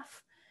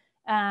staff.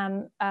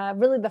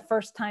 Really the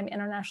first time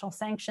international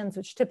sanctions,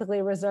 which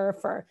typically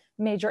reserved for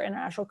major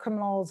international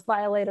criminals,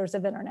 violators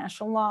of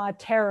international law,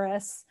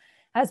 terrorists,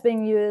 has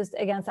been used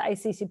against the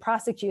ICC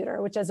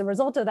prosecutor, which as a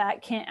result of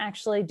that can't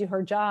actually do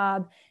her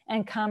job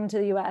and come to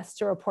the US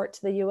to report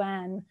to the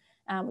UN,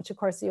 which of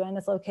course the UN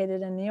is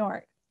located in New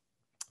York.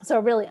 So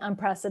a really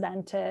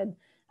unprecedented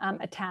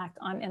attack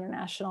on the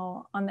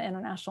international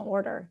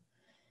order.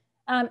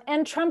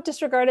 And Trump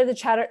disregarded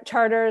the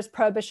Charter's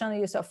prohibition on the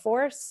use of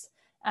force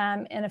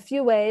in a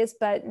few ways,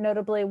 but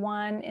notably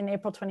one in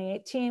April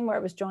 2018, where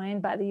it was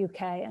joined by the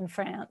UK and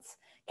France,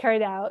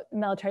 carried out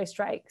military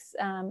strikes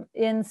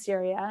in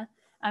Syria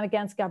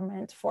against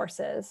government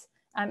forces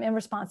in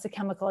response to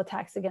chemical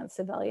attacks against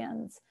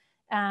civilians.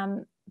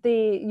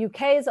 The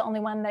UK is the only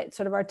one that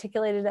sort of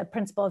articulated a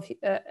principle of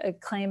a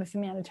claim of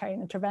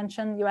humanitarian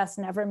intervention. The US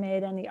never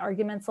made any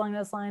arguments along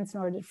those lines,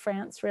 nor did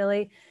France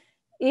really.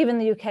 Even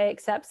the UK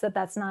accepts that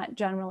that's not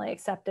generally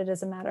accepted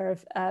as a matter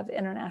of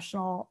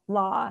international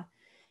law.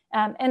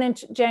 And in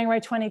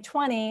January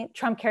 2020,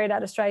 Trump carried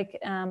out a strike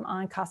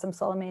on Qasem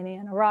Soleimani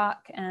in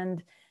Iraq,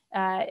 and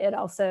it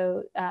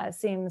also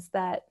seems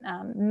that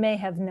may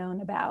have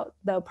known about,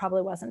 though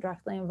probably wasn't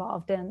directly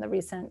involved in, the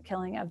recent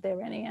killing of the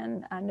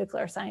Iranian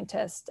nuclear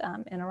scientist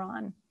in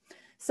Iran.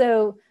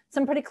 So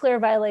some pretty clear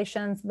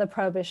violations of the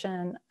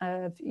prohibition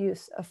of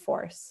use of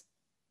force.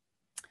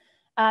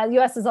 The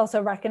US has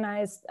also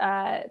recognized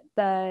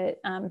the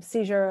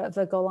seizure of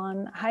the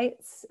Golan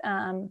Heights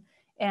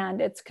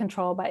and its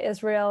control by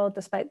Israel,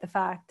 despite the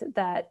fact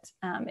that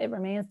it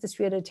remains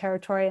disputed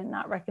territory and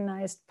not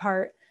recognized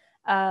part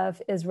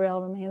of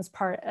Israel, remains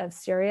part of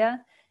Syria.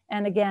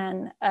 And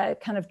again, a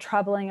kind of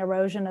troubling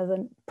erosion of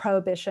the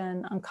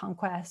prohibition on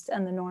conquest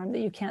and the norm that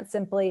you can't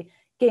simply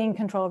gain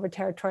control over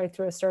territory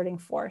through asserting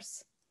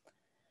force.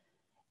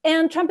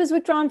 And Trump has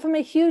withdrawn from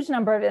a huge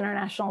number of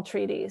international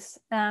treaties.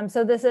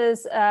 So this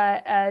is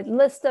a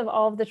list of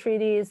all of the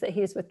treaties that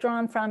he's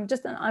withdrawn from,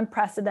 just an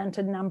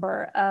unprecedented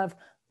number of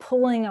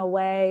pulling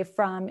away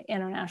from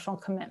international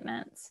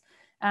commitments.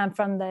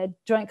 From the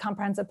Joint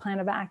Comprehensive Plan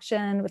of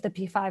Action with the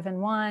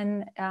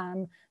P5-1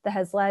 that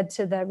has led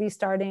to the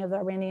restarting of the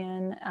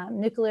Iranian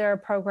nuclear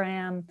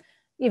program,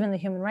 even the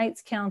Human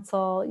Rights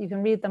Council, you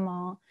can read them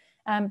all.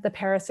 The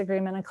Paris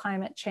Agreement on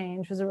climate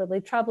change was a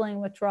really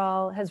troubling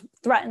withdrawal, has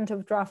threatened to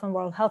withdraw from the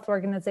World Health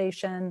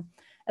Organization.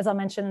 As I'll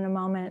mention in a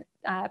moment,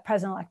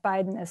 President-elect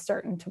Biden is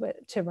certain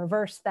to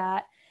reverse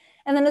that.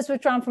 And then has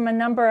withdrawn from a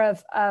number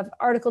of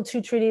Article 2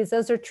 treaties.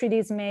 Those are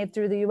treaties made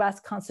through the US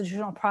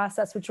constitutional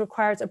process, which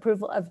requires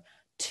approval of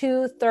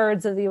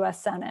 2/3 of the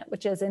US Senate,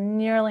 which is a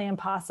nearly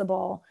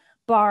impossible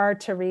bar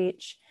to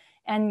reach.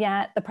 And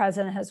yet the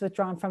president has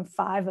withdrawn from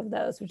 5 of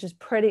those, which is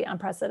pretty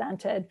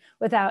unprecedented,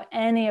 without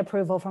any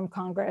approval from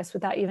Congress,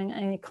 without even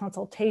any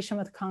consultation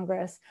with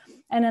Congress.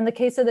 And in the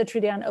case of the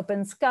Treaty on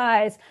Open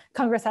Skies,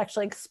 Congress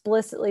actually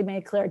explicitly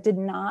made clear it did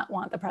not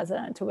want the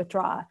president to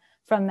withdraw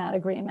from that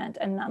agreement.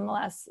 And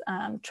nonetheless,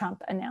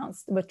 Trump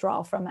announced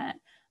withdrawal from it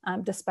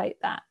despite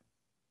that.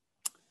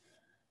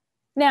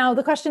 Now,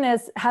 the question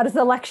is, how does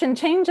the election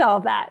change all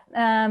of that?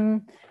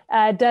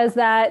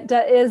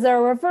 Is there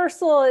a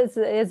reversal?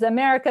 Is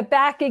America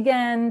back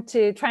again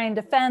to try and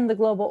defend the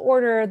global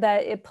order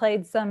that it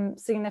played some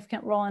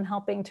significant role in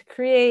helping to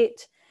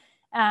create?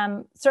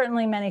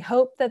 Certainly many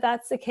hope that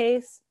that's the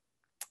case.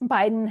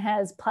 Biden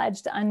has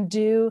pledged to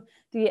undo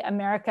the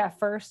America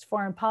First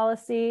foreign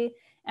policy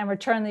and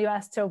return the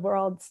US to a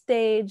world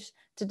stage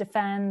to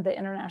defend the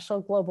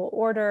international global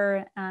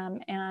order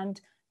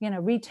and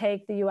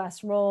retake the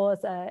US role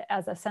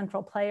as a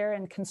central player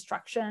in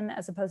construction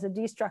as opposed to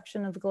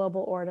destruction of the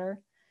global order.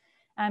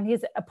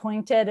 He's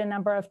appointed a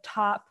number of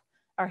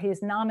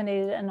he's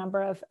nominated a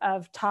number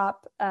of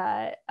top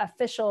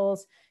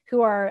officials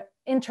who are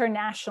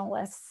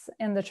internationalists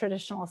in the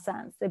traditional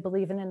sense. They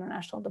believe in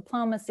international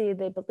diplomacy.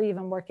 They believe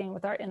in working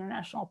with our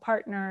international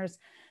partners.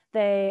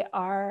 They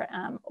are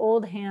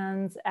old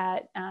hands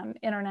at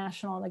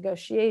international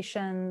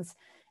negotiations.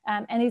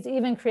 And he's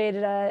even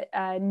created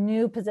a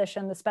new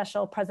position, the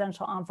Special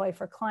Presidential Envoy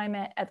for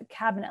Climate at the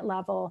cabinet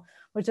level,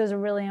 which is a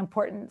really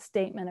important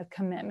statement of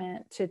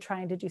commitment to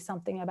trying to do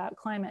something about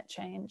climate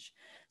change.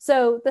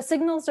 So the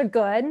signals are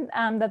good,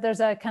 that there's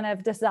a kind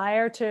of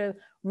desire to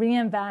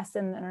reinvest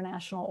in the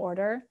international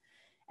order.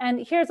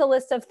 And here's a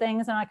list of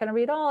things, I'm not going to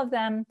read all of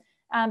them,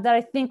 that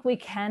I think we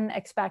can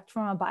expect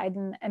from a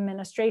Biden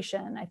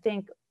administration. I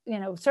think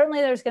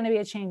certainly there's going to be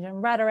a change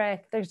in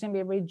rhetoric. There's going to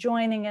be a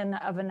rejoining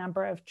of a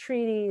number of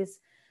treaties.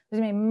 There's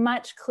going to be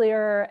much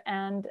clearer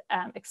and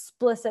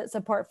explicit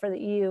support for the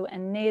EU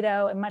and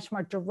NATO and much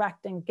more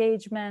direct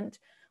engagement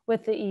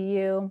with the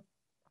EU.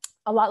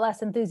 A lot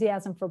less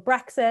enthusiasm for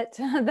Brexit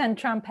than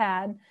Trump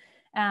had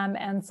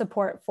and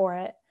support for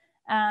it.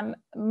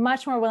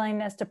 Much more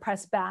willingness to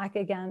press back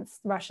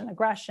against Russian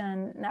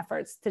aggression and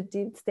efforts to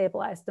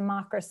destabilize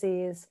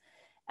democracies.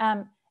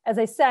 As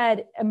I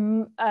said,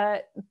 a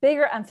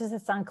bigger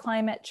emphasis on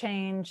climate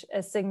change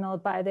is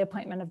signaled by the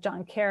appointment of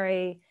John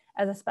Kerry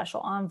as a special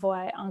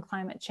envoy on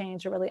climate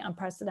change, a really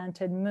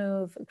unprecedented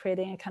move,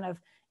 creating a kind of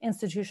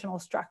institutional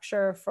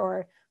structure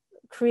for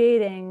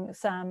creating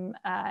some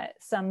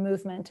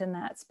movement in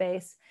that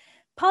space.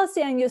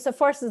 Policy on use of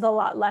force is a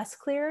lot less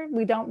clear.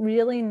 We don't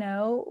really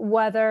know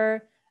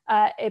whether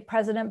a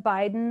President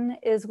Biden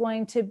is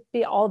going to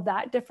be all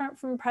that different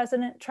from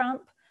President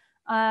Trump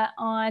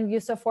on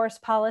use of force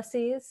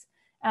policies.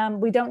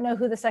 We don't know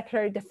who the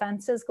Secretary of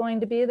Defense is going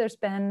to be. There's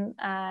been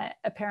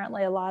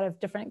apparently a lot of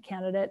different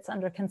candidates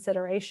under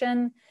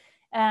consideration.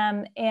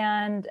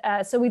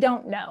 So we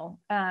don't know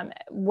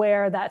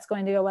where that's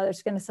going to go, whether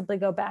it's going to simply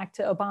go back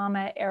to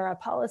Obama era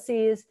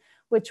policies,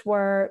 which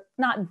were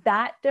not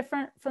that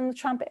different from the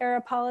Trump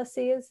era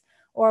policies,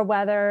 or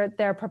whether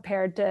they're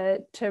prepared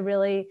to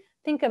really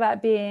think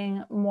about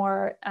being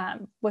more,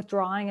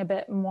 withdrawing a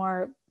bit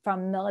more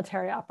from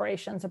military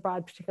operations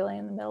abroad, particularly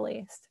in the Middle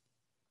East.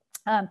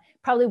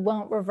 Probably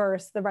won't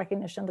reverse the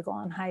recognition of the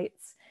Golan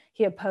Heights.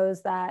 He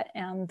opposed that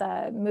and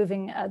the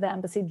moving the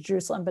embassy to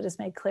Jerusalem, but has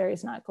made clear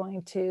he's not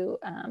going to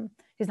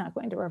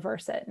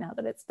reverse it now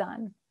that it's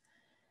done.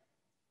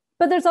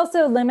 But there's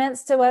also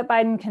limits to what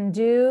Biden can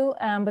do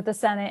with the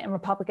Senate in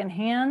Republican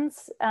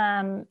hands.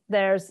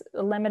 There's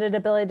a limited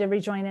ability to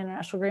rejoin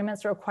international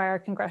agreements that require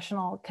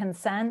congressional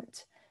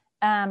consent.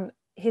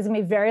 He's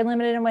gonna be very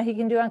limited in what he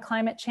can do on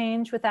climate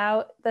change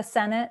without the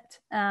Senate,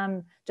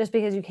 just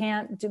because you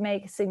can't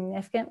make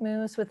significant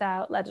moves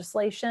without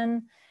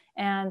legislation,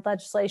 and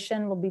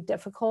legislation will be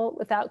difficult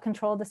without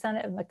control of the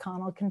Senate. If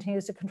McConnell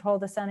continues to control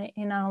the Senate,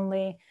 he not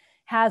only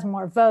has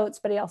more votes,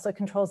 but he also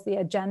controls the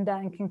agenda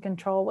and can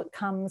control what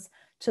comes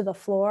to the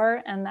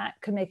floor, and that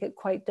could make it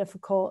quite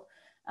difficult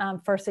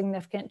for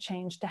significant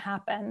change to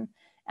happen.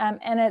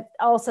 And it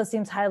also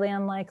seems highly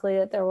unlikely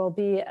that there will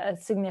be a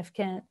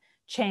significant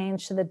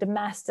change to the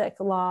domestic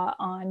law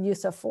on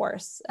use of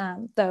force,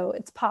 though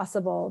it's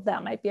possible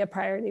that might be a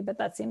priority, but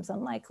that seems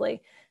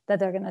unlikely that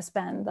they're going to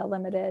spend the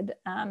limited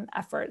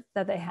effort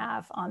that they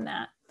have on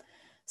that.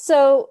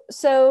 So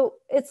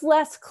it's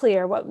less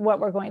clear what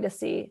we're going to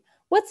see.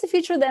 What's the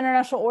future of the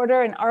international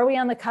order, and are we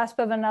on the cusp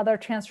of another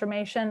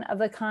transformation of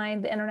the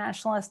kind the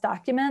Internationalist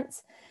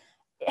documents?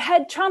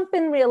 Had Trump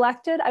been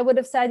reelected, I would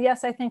have said,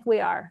 yes, I think we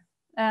are.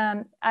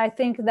 I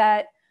think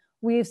that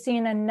we've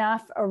seen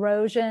enough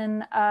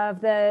erosion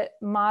of the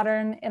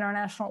modern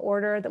international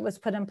order that was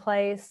put in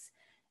place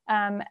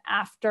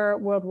after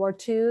World War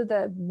II,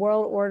 the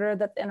world order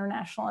that the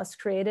Internationalists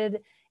created,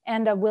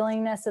 and a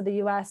willingness of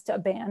the US to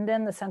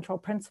abandon the central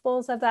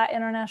principles of that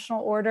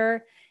international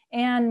order.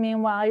 And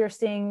meanwhile, you're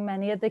seeing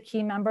many of the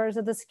key members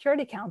of the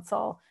Security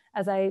Council,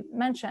 as I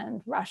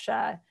mentioned,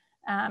 Russia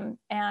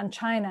and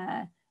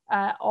China,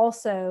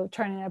 also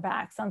turning their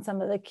backs on some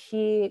of the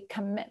key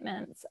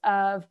commitments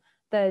of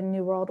the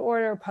New World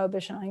Order,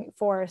 prohibition on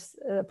force,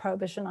 the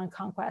prohibition on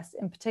conquest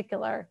in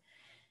particular.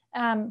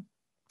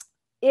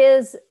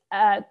 Is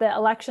the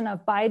election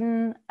of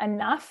Biden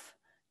enough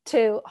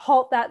to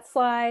halt that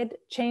slide,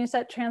 change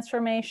that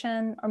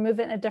transformation, or move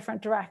it in a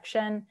different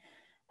direction?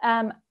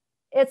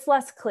 It's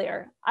less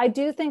clear. I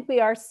do think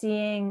we are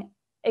seeing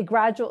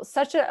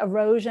such an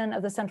erosion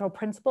of the central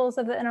principles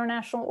of the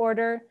international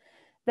order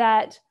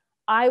that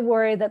I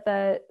worry that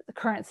the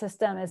current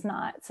system is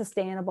not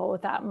sustainable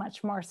without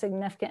much more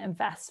significant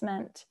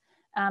investment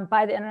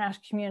by the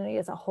international community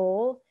as a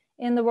whole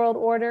in the world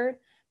order.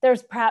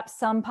 There's perhaps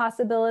some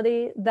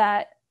possibility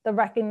that the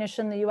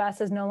recognition the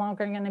US is no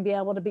longer going to be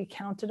able to be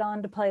counted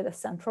on to play the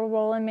central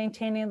role in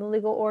maintaining the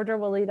legal order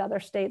will lead other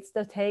states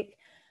to take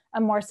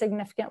a more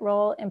significant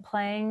role in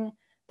playing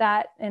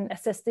that and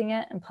assisting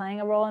it and playing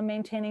a role in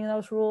maintaining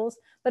those rules.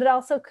 But it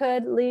also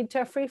could lead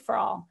to a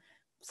free-for-all.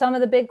 Some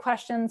of the big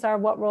questions are,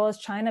 what role is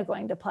China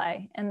going to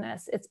play in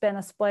this? It's been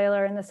a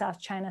spoiler in the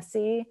South China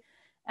Sea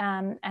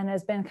and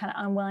has been kind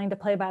of unwilling to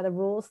play by the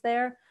rules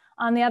there.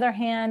 On the other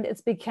hand,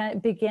 it's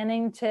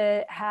beginning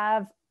to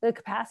have the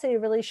capacity to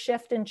really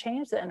shift and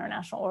change the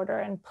international order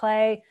and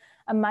play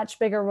a much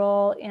bigger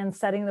role in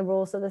setting the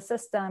rules of the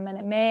system. And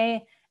it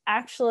may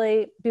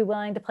actually be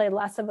willing to play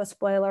less of a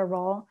spoiler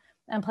role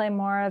and play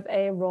more of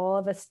a role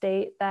of a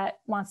state that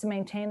wants to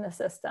maintain the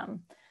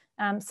system.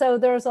 So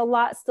there's a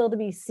lot still to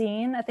be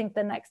seen. I think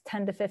the next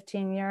 10 to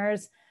 15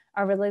 years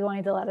are really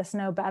going to let us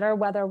know better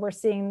whether we're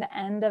seeing the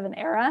end of an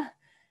era.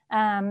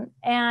 And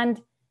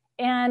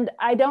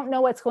I don't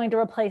know what's going to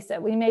replace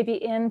it. We may be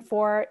in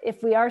for,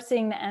 if we are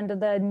seeing the end of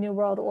the New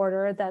World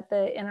Order that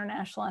the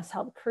internationalists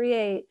helped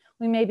create,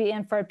 we may be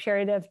in for a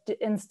period of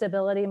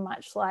instability,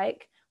 much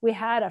like we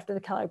had after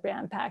the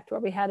Kellogg-Briand Pact, where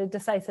we had a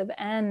decisive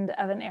end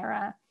of an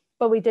era,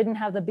 but we didn't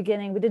have the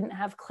beginning. We didn't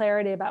have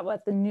clarity about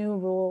what the new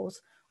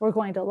rules were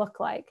going to look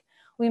like.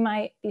 We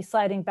might be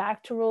sliding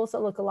back to rules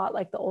that look a lot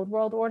like the old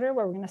world order,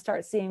 where we're going to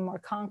start seeing more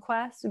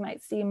conquests. We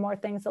might see more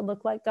things that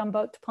look like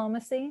gunboat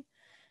diplomacy.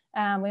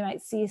 We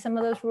might see some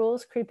of those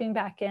rules creeping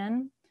back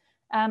in.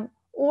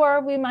 Or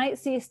we might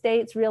see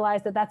states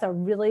realize that that's a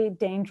really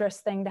dangerous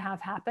thing to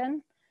have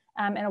happen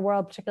in a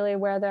world, particularly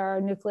where there are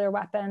nuclear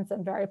weapons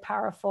and very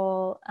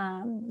powerful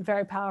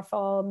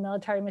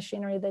military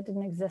machinery that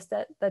didn't exist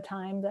at the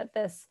time that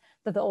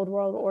the old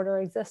world order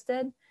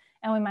existed.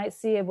 And we might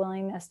see a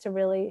willingness to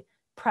really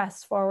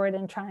press forward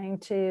in trying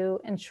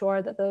to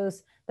ensure that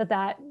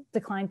that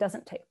decline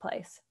doesn't take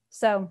place.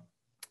 So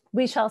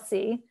we shall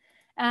see.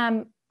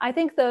 I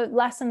think the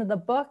lesson of the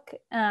book,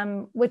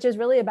 which is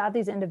really about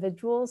these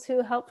individuals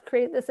who helped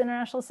create this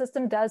international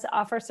system, does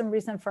offer some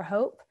reason for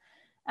hope.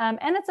 And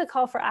it's a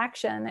call for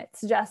action. It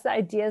suggests that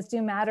ideas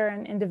do matter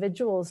and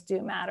individuals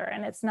do matter.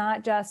 And it's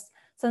not just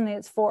something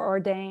that's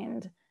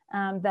foreordained,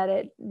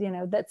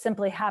 that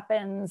simply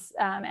happens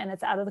and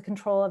it's out of the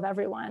control of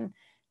everyone.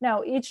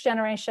 No, each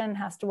generation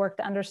has to work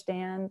to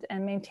understand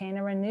and maintain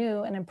and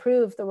renew and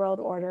improve the world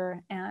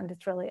order. And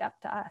it's really up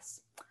to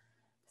us.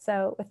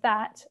 So with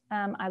that,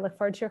 I look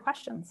forward to your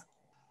questions.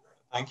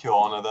 Thank you,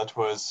 Oona. That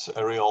was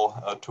a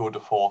real tour de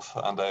force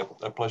and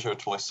a pleasure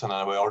to listen.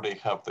 And we already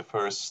have the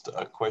first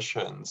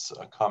questions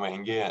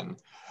coming in.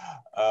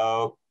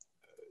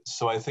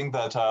 So I think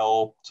that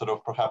I'll sort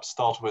of perhaps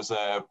start with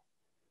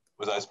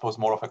I suppose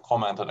more of a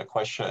comment and a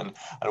question.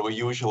 And we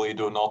usually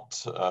do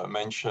not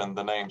mention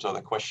the names of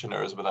the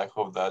questioners, but I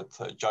hope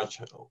that Judge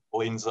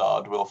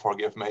Linzard will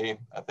forgive me.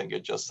 I think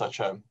it's just such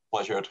a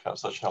pleasure to have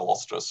such an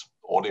illustrious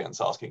audience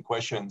asking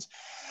questions.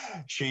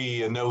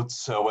 She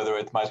notes whether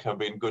it might have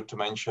been good to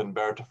mention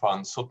Bertha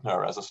van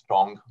Suttner as a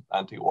strong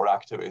anti-war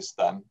activist,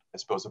 and I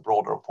suppose a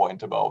broader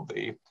point about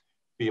the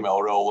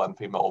female role and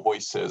female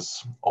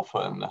voices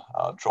often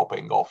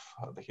dropping off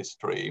the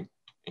history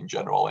in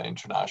general and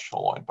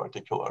international law in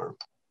particular.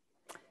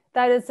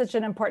 That is such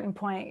an important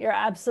point. You're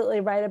absolutely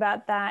right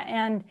about that.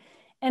 And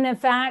in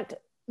fact,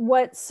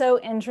 what's so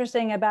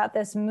interesting about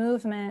this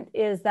movement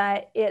is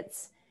that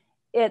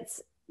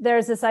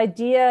there's this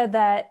idea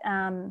that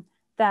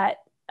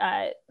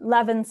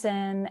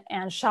Levinson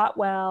and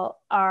Shotwell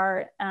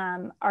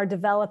are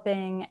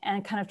developing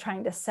and kind of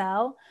trying to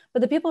sell.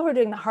 But the people who are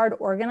doing the hard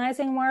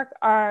organizing work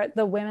are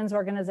the women's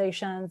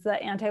organizations,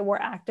 the anti-war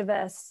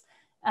activists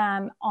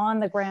on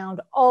the ground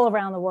all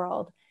around the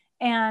world.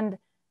 And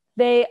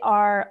they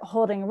are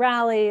holding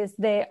rallies,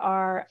 they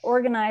are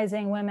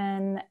organizing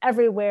women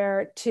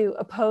everywhere to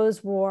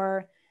oppose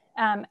war.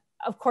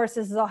 Of course,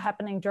 this is all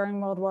happening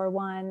during World War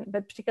I,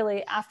 but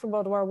particularly after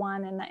World War I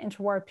and the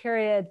interwar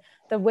period,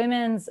 the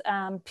women's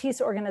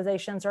peace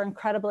organizations are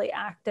incredibly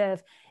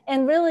active.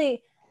 And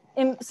really,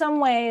 in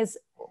some ways,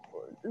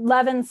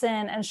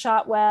 Levinson and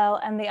Shotwell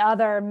and the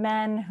other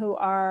men who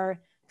are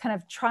kind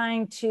of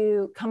trying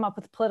to come up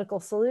with political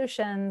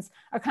solutions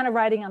are kind of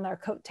riding on their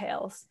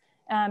coattails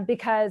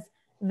because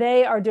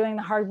they are doing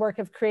the hard work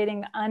of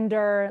creating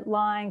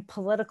underlying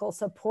political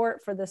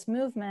support for this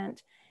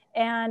movement.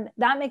 And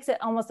that makes it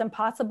almost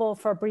impossible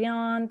for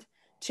Briand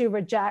to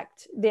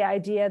reject the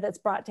idea that's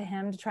brought to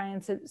him to try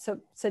and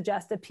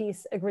suggest a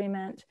peace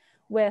agreement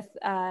with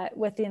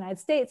the United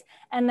States.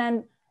 And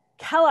then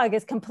Kellogg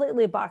is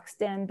completely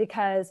boxed in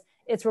because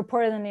it's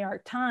reported in the New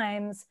York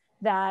Times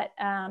that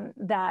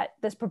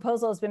this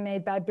proposal has been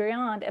made by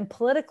Briand, and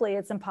politically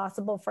it's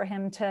impossible for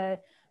him to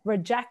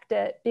reject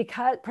it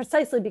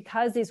precisely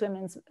because these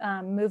women's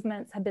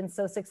movements have been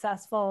so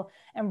successful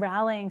in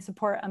rallying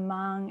support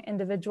among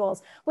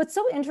individuals. What's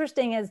so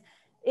interesting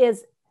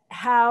is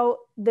how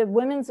the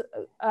women's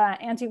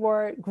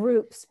anti-war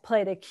groups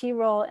played a key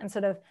role in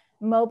sort of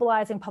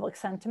mobilizing public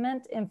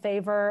sentiment in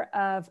favor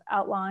of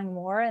outlawing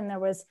war, and there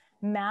was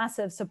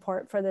massive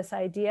support for this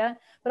idea,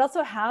 but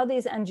also how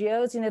these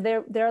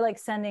NGOs, they're like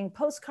sending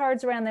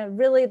postcards around.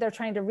 They're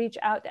trying to reach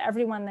out to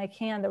everyone they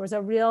can. There was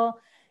a real,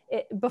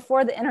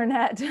 before the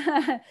internet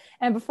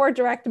and before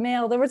direct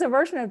mail, there was a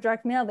version of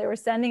direct mail they were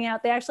sending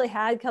out. They actually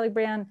had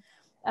Kelly-Brand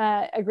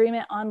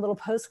agreement on little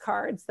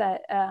postcards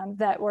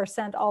that were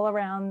sent all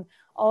around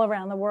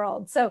the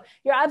world. So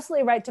you're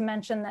absolutely right to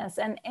mention this,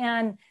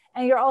 and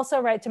you're also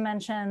right to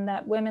mention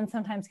that women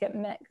sometimes get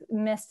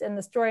missed in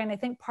the story. And I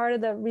think part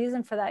of the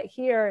reason for that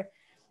here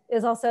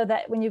is also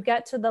that when you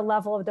get to the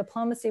level of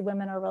diplomacy,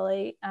 women are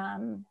really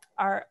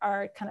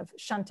are kind of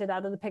shunted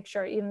out of the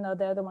picture, even though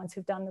they're the ones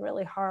who've done the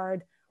really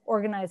hard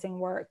organizing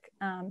work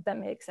that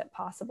makes it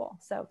possible.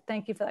 So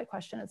thank you for that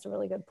question. It's a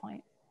really good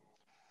point.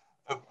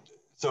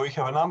 So we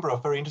have a number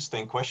of very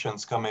interesting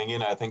questions coming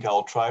in. I think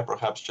I'll try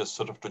perhaps just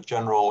sort of to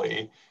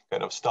generally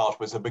kind of start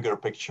with a bigger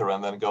picture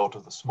and then go to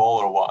the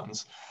smaller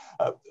ones.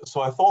 So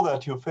I thought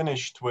that you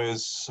finished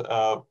with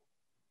a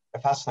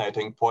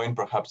fascinating point,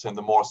 perhaps in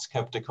the more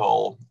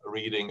skeptical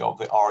reading of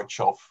the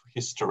arch of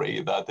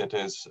history, that it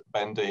is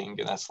bending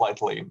in a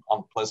slightly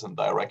unpleasant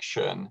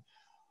direction.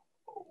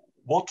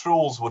 What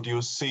rules would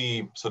you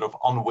see sort of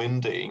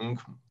unwinding?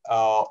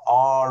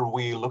 Are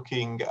we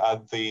looking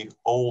at the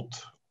old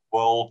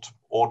world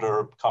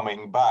order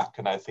coming back?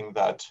 And I think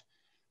that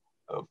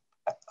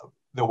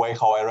the way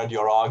how I read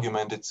your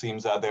argument, it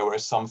seems that there were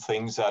some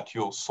things that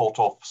you sort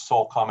of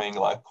saw coming,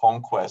 like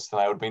conquest,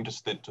 and I would be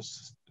interested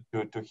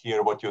to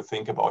hear what you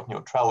think about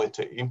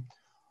neutrality.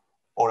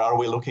 Or are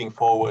we looking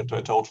forward to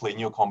a totally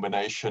new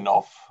combination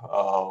of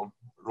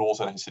rules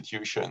and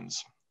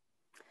institutions?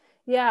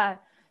 Yeah.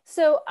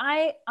 So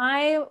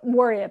I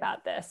worry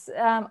about this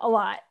a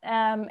lot,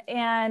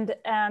 and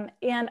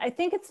I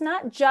think it's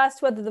not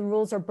just whether the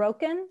rules are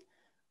broken,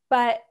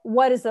 but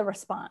what is the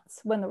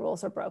response when the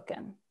rules are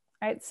broken,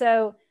 right?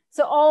 So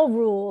all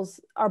rules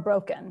are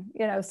broken,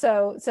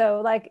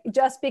 So like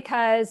just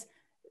because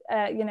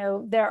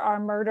there are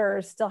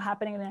murders still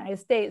happening in the United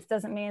States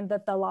doesn't mean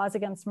that the laws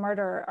against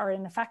murder are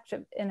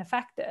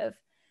ineffective.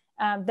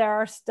 There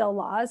are still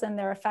laws and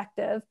they're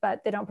effective,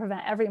 but they don't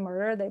prevent every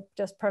murder. They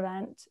just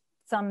prevent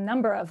some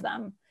number of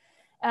them.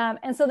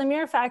 And so the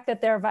mere fact that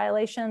there are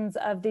violations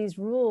of these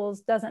rules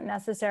doesn't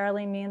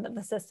necessarily mean that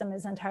the system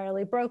is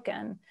entirely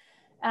broken.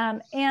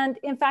 And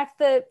in fact,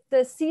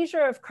 the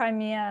seizure of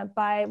Crimea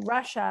by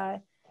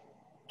Russia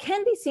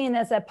can be seen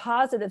as a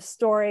positive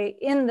story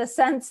in the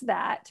sense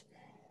that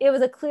it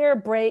was a clear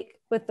break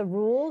with the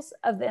rules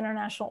of the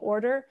international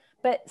order,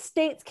 but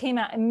states came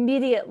out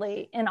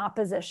immediately in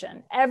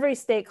opposition. Every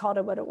state called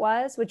it what it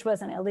was, which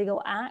was an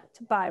illegal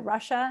act by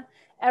Russia.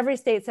 Every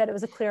state said it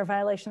was a clear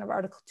violation of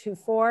Article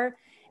 2.4,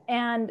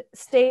 and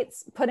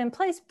states put in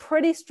place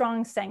pretty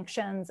strong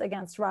sanctions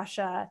against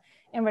Russia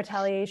in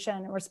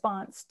retaliation in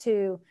response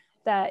to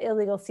the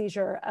illegal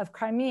seizure of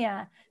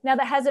Crimea. Now,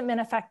 that hasn't been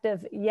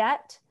effective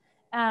yet.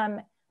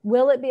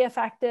 Will it be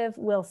effective?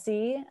 We'll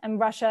see. And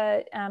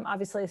Russia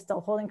obviously is still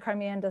holding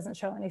Crimea and doesn't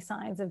show any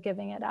signs of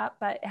giving it up,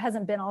 but it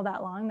hasn't been all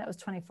that long. That was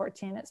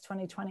 2014, it's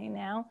 2020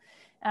 now,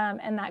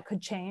 and that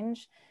could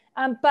change.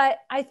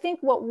 But I think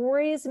what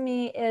worries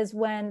me is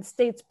when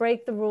states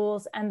break the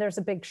rules and there's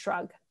a big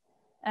shrug.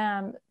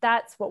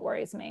 That's what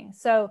worries me.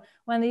 So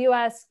when the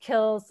US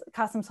kills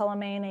Qasem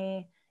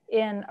Soleimani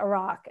in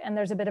Iraq and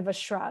there's a bit of a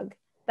shrug,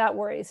 that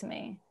worries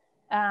me.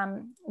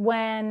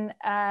 When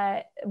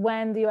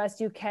the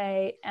US,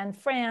 UK, and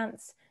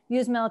France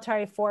use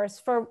military force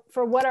for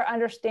what are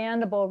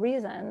understandable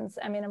reasons,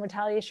 I mean, in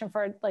retaliation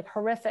for like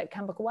horrific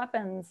chemical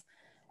weapons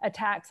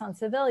attacks on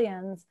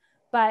civilians,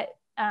 but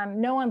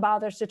no one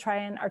bothers to try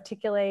and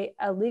articulate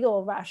a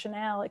legal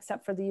rationale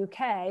except for the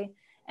UK,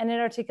 and it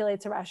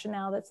articulates a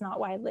rationale that's not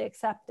widely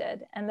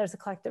accepted, and there's a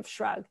collective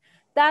shrug.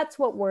 That's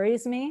what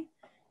worries me,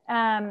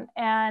 and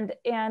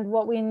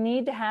what we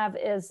need to have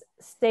is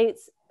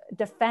states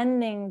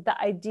defending the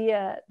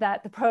idea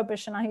that the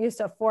prohibition on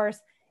use of force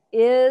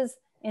is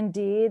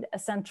indeed a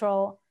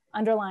central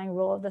underlying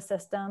rule of the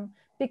system,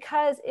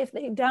 because if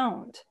they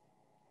don't,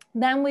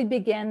 then we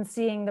begin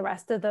seeing the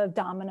rest of the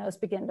dominoes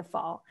begin to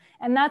fall.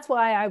 And that's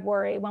why I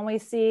worry when we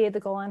see the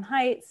Golan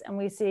Heights and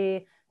we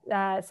see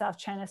South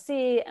China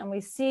Sea and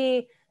we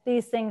see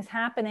these things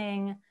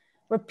happening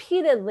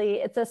repeatedly,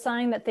 it's a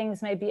sign that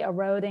things may be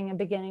eroding and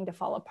beginning to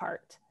fall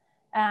apart.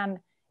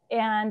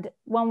 And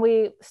when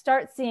we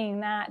start seeing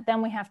that,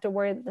 then we have to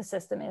worry that the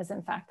system is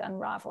in fact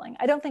unraveling.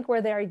 I don't think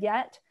we're there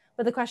yet,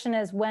 but the question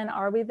is, when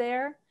are we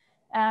there?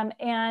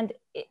 And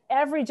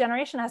every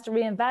generation has to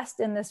reinvest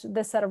in this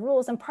set of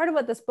rules. And part of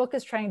what this book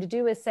is trying to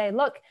do is say,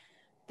 look,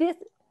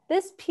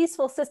 this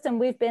peaceful system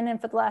we've been in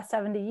for the last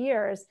 70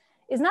 years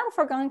is not a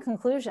foregone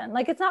conclusion.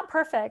 Like, it's not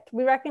perfect.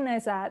 We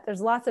recognize that.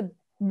 There's lots of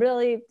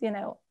really,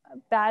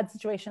 bad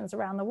situations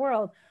around the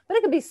world, but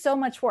it could be so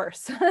much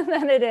worse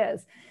than it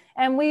is.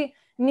 And we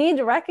need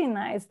to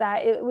recognize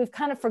that. We've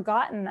kind of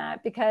forgotten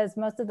that, because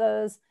most of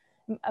us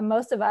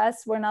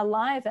were not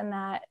alive in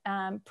that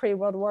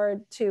pre-World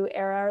War II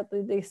era,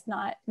 at least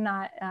not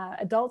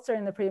adults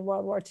during the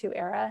pre-World War II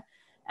era.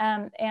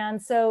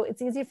 And so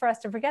it's easy for us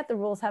to forget the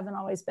rules haven't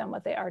always been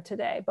what they are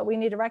today, but we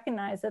need to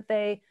recognize that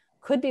they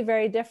could be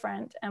very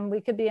different. And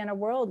we could be in a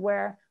world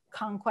where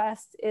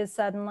conquest is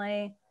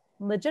suddenly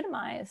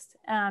legitimized.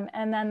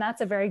 And then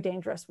that's a very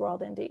dangerous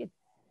world indeed.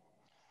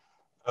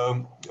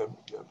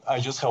 I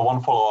just have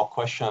one follow-up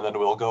question, and then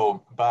we'll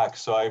go back.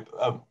 So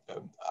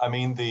I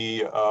mean,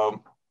 the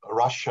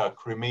Russia,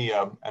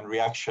 Crimea, and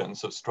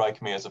reactions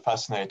strike me as a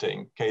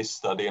fascinating case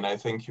study, and I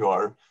think you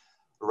are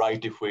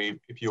right.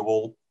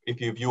 If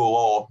you view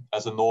law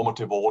as a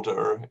normative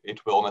order,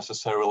 it will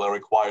necessarily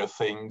require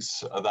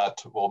things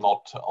that will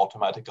not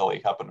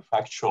automatically happen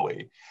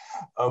factually,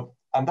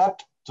 and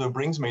that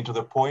brings me to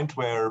the point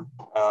where,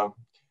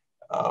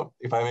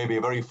 if I may be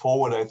very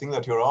forward, I think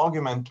that your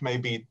argument may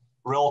be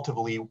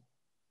relatively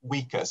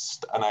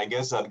weakest, and I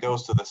guess that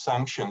goes to the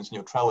sanctions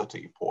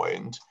neutrality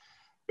point,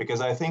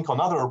 because I think on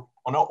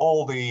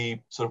all the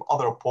sort of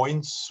other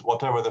points,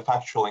 whatever the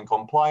factual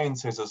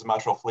incompliance is as a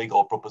matter of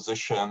legal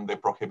proposition, the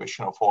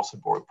prohibition of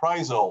forcible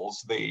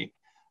reprisals, the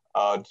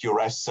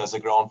duress as a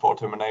ground for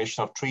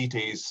termination of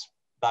treaties,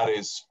 that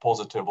is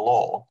positive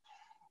law.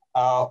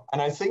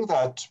 And I think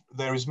that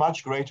there is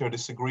much greater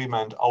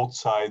disagreement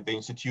outside the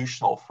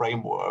institutional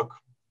framework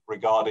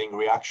regarding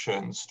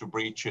reactions to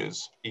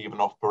breaches, even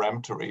of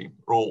peremptory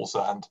rules.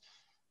 And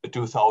the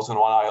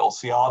 2001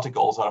 ILC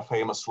articles are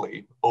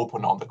famously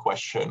open on the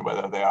question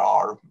whether there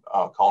are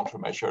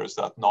countermeasures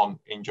that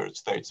non-injured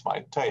states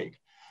might take.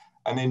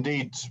 And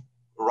indeed,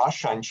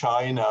 Russia and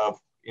China,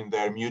 in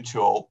their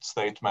mutual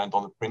statement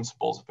on the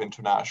principles of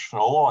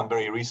international law, and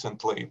very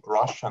recently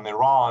Russia and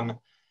Iran,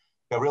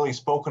 have really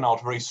spoken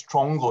out very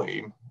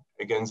strongly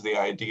against the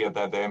idea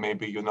that there may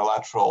be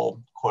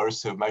unilateral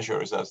coercive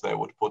measures, as they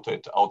would put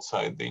it,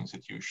 outside the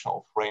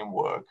institutional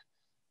framework.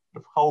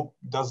 How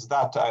does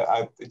that,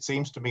 it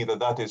seems to me that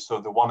that is sort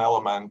of the one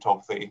element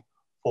of the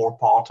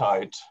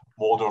four-partite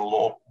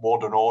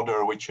modern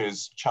order which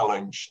is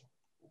challenged,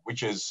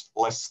 which is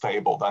less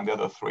stable than the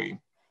other three.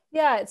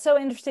 Yeah, it's so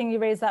interesting you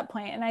raise that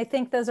point. And I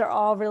think those are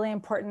all really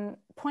important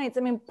points.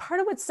 I mean, part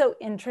of what's so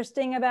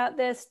interesting about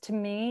this to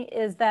me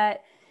is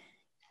that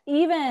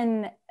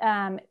even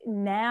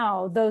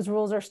now, those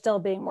rules are still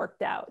being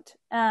worked out.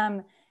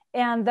 And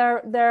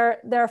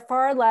they're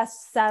far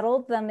less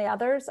settled than the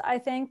others, I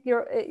think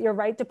you're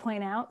right to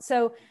point out.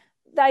 So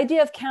the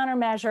idea of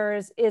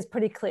countermeasures is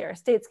pretty clear.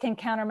 States can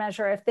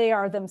countermeasure if they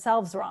are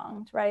themselves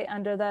wronged, right?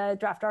 Under the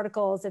draft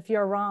articles, if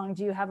you're wronged,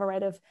 you have a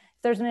right of,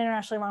 if there's an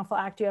internationally wrongful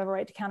act, you have a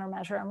right to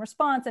countermeasure in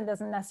response, and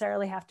doesn't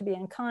necessarily have to be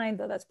in kind,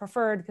 though that's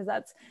preferred because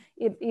that's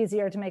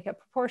easier to make it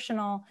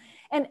proportional.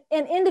 And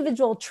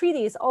individual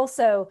treaties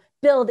also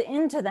build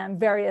into them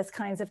various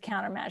kinds of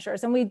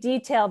countermeasures. And we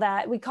detail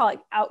that, we call it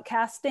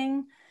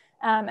outcasting.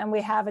 And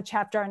we have a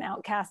chapter on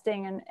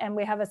outcasting, and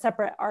we have a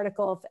separate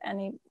article if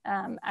any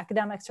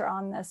academics are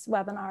on this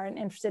webinar and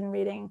interested in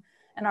reading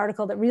an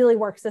article that really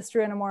works this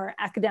through in a more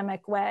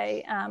academic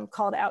way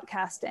called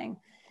Outcasting.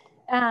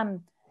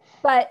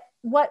 But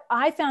what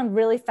I found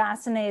really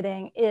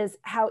fascinating is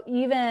how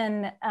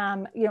even,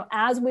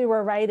 as we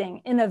were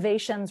writing,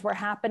 innovations were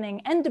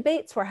happening and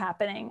debates were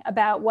happening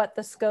about what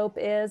the scope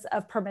is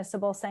of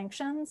permissible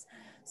sanctions.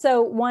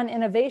 So one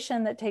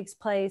innovation that takes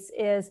place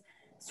is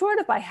sort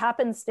of by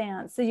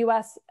happenstance, the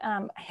US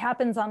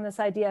happens on this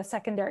idea of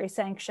secondary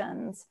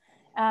sanctions.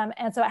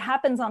 And so it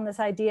happens on this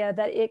idea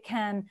that it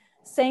can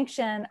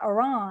sanction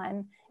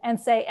Iran and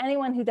say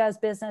anyone who does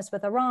business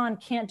with Iran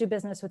can't do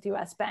business with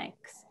US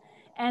banks.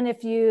 And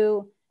if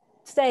you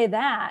say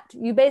that,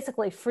 you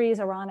basically freeze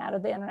Iran out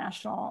of the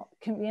international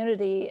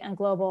community and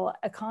global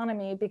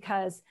economy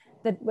because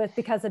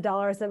the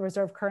dollar is the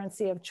reserve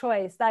currency of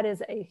choice. That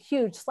is a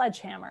huge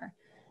sledgehammer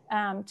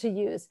to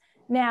use.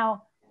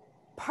 Now,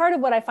 part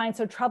of what I find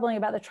so troubling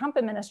about the Trump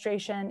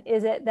administration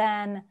is it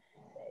then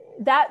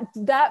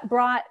that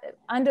brought,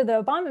 under the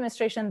Obama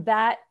administration,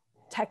 that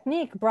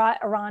technique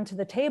brought Iran to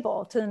the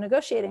table, to the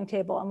negotiating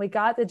table, and we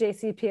got the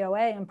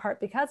JCPOA in part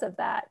because of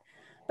that.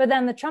 But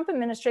then the Trump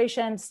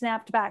administration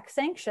snapped back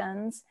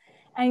sanctions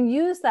and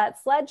used that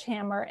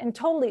sledgehammer in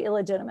totally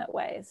illegitimate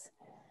ways.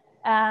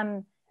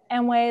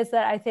 And ways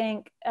that I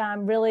think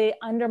really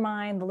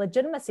undermine the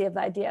legitimacy of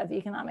the idea of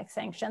economic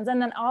sanctions.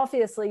 And then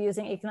obviously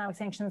using economic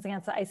sanctions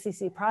against the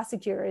ICC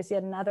prosecutor is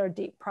yet another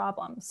deep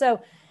problem.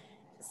 So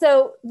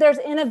there's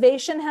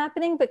innovation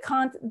happening,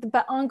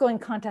 but ongoing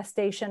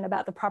contestation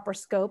about the proper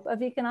scope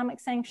of economic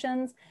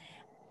sanctions.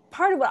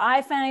 Part of what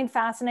I find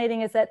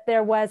fascinating is that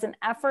there was an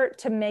effort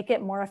to make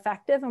it more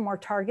effective and more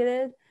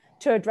targeted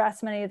to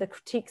address many of the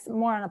critiques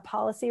more on a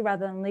policy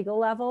rather than legal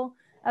level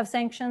of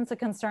sanctions, a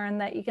concern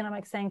that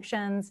economic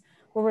sanctions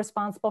were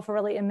responsible for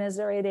really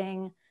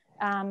immiserating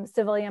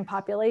civilian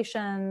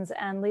populations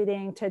and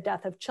leading to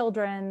death of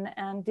children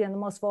and the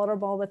most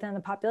vulnerable within the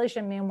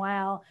population.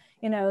 Meanwhile,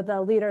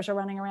 the leaders are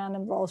running around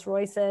in Rolls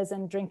Royces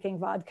and drinking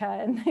vodka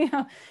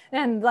and,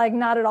 and like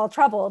not at all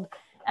troubled.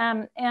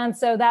 And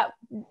so that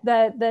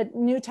the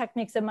new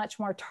techniques of much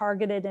more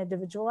targeted,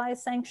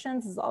 individualized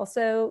sanctions is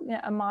also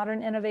a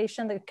modern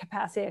innovation, the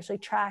capacity to actually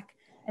track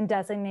and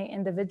designate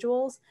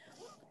individuals.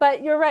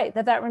 But you're right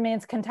that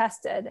remains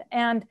contested.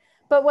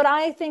 But what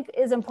I think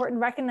is important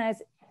to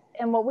recognize,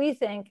 and what we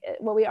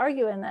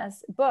argue in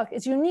this book,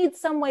 is you need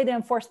some way to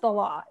enforce the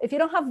law. If you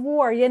don't have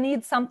war, you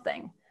need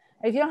something.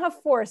 If you don't have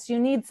force, you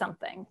need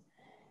something.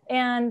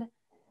 And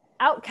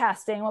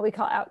outcasting, what we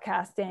call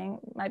outcasting,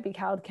 might be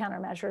called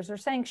countermeasures or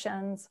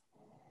sanctions,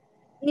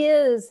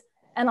 is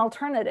an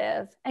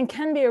alternative and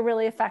can be a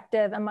really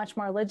effective and much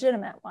more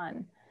legitimate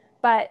one.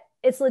 But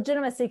its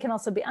legitimacy can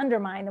also be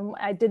undermined. And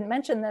I didn't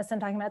mention this in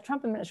talking about the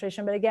Trump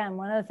administration, but again,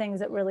 one of the things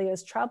that really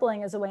is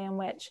troubling is the way in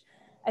which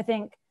I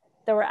think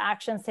there were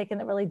actions taken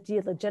that really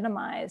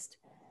delegitimized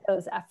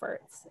those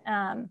efforts.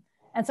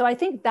 And so I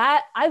think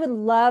that I would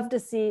love to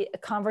see a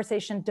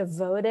conversation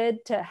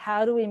devoted to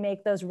how do we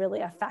make those really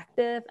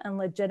effective and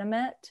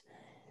legitimate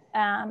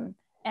and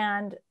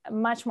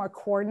much more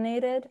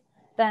coordinated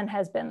than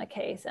has been the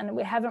case. And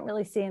we haven't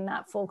really seen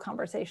that full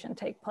conversation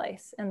take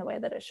place in the way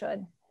that it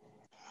should.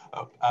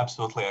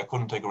 Absolutely, I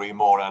couldn't agree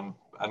more. And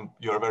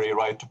you're very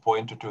right to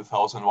point to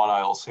 2001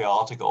 ILC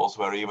articles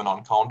where even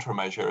on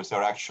countermeasures,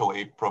 there are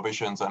actually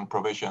provisions and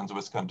provisions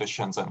with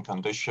conditions and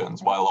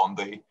conditions, while on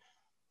the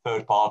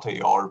third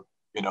party or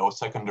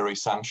secondary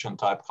sanction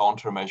type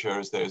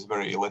countermeasures, there's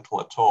very little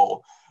at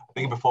all. I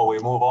think before we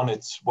move on,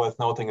 it's worth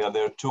noting that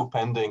there are 2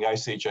 pending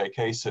ICJ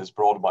cases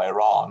brought by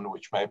Iran,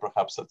 which may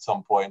perhaps at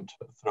some point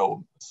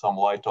throw some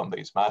light on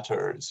these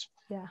matters.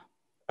 Yeah.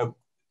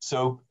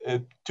 So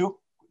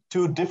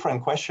two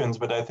different questions,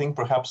 but I think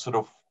perhaps sort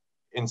of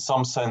in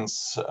some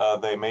sense,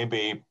 they may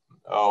be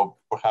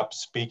perhaps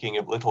speaking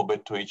a little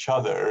bit to each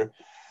other.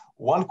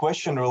 One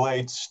question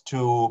relates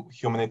to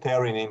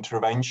humanitarian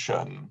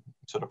intervention,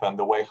 sort of, and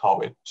the way how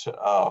it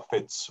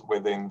fits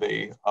within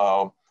the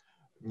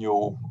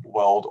New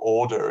World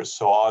Order.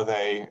 So are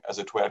they, as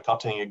it were,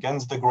 cutting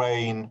against the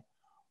grain,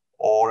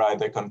 or are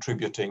they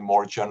contributing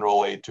more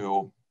generally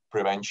to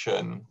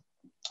prevention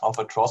of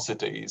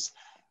atrocities?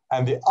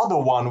 And the other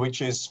one,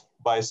 which is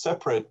by a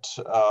separate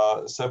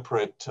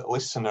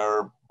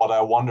listener, but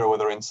I wonder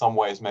whether in some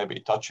ways maybe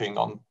touching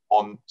on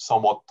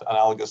somewhat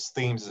analogous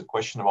themes, is a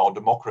question about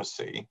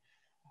democracy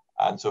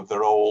and so the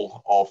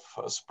role of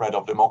spread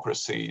of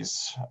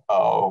democracies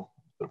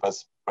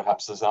as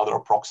perhaps as another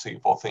proxy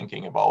for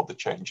thinking about the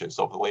changes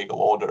of the legal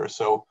order.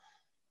 So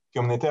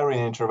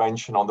humanitarian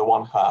intervention on the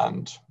one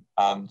hand,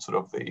 and sort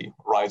of the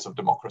rise of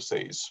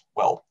democracies,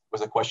 well,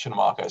 with a question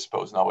mark, I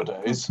suppose,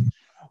 nowadays,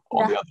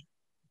 on the other.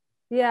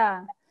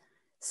 Yeah.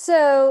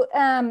 So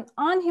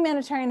on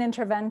humanitarian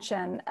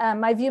intervention,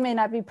 my view may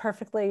not be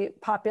perfectly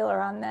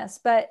popular on this,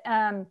 but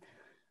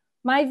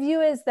my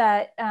view is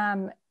that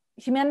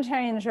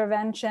humanitarian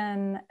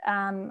intervention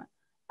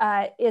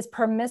is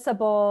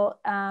permissible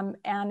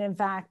and in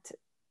fact,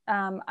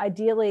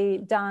 ideally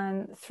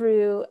done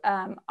through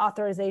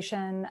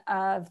authorization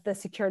of the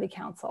Security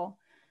Council.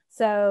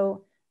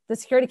 So the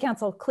Security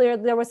Council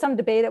there was some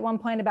debate at one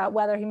point about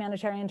whether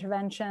humanitarian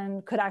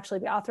intervention could actually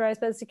be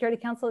authorized by the Security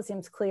Council. It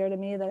seems clear to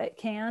me that it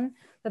can,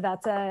 that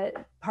that's a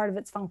part of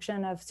its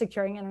function of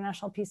securing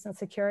international peace and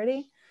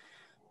security.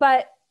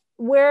 But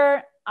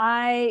where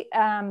I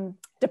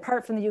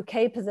depart from the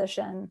UK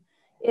position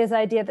is the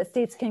idea that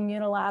states can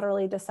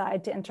unilaterally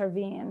decide to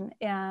intervene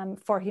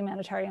for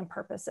humanitarian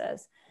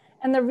purposes.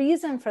 And the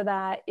reason for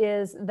that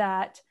is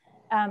that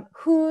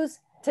who's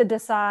to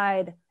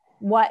decide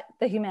what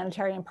the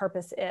humanitarian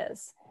purpose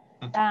is?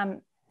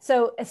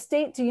 So a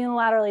state to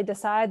unilaterally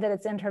decide that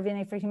it's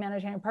intervening for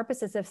humanitarian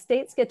purposes, if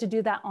states get to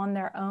do that on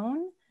their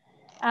own,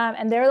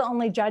 and they're the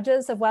only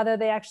judges of whether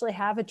they actually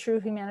have a true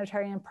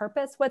humanitarian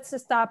purpose, what's to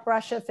stop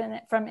Russia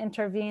from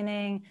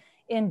intervening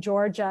in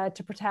Georgia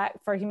to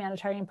protect, for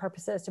humanitarian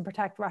purposes, to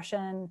protect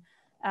Russian,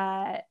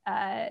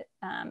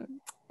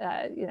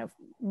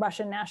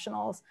 Russian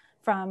nationals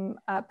from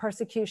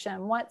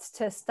persecution? What's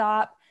to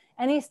stop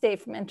any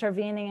state from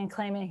intervening and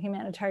claiming a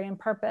humanitarian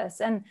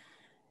purpose? And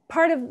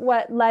part of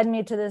what led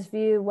me to this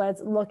view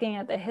was looking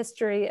at the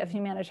history of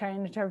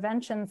humanitarian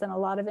interventions and a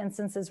lot of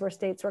instances where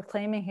states were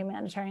claiming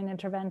humanitarian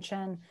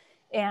intervention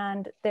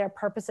and their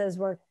purposes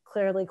were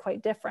clearly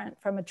quite different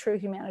from a true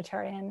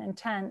humanitarian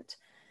intent.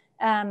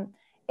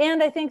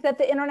 And I think that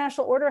the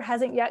international order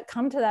hasn't yet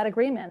come to that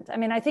agreement. I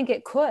mean, I think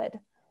it could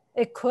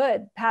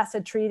pass a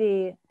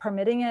treaty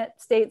permitting it.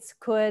 States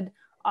could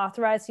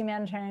authorize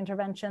humanitarian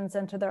interventions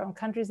into their own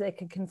countries. They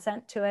could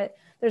consent to it.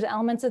 There's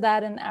elements of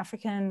that in the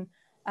African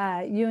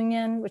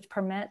Union, which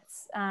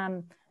permits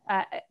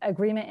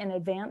agreement in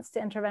advance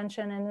to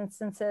intervention in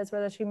instances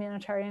where there's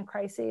humanitarian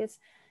crises.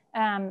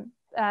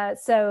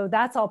 So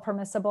that's all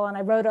permissible. And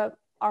I wrote an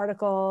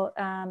article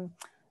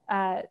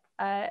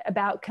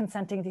about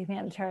consenting to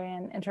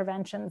humanitarian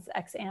interventions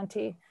ex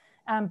ante.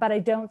 but I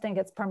don't think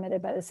it's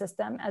permitted by the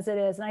system as it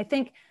is. And I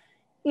think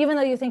even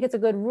though you think it's a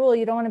good rule,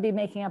 you don't want to be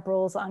making up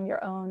rules on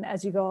your own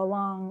as you go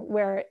along,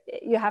 where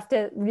you have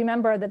to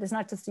remember that it's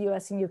not just the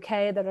US and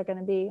UK that are going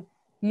to be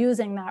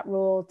using that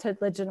rule to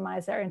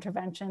legitimize their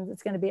interventions.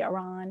 It's going to be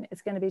Iran,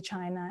 it's going to be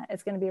China,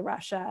 it's going to be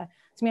Russia,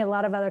 it's going to be a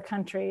lot of other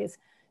countries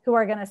who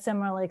are going to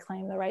similarly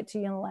claim the right to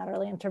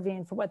unilaterally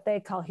intervene for what they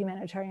call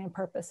humanitarian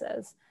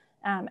purposes.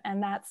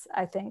 And that's,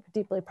 I think,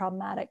 deeply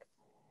problematic.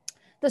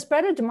 The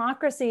spread of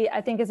democracy, I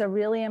think, is a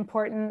really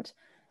important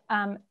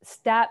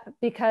step,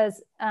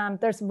 because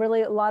there's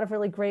really a lot of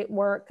really great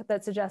work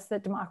that suggests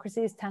that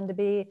democracies tend to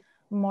be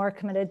more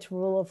committed to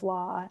rule of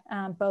law,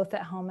 both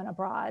at home and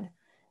abroad,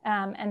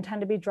 and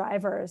tend to be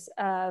drivers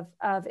of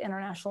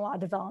international law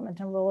development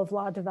and rule of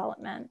law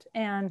development.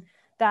 And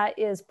that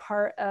is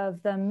part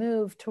of the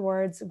move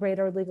towards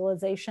greater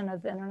legalization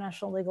of the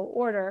international legal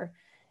order.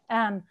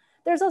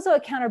 There's also a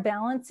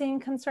counterbalancing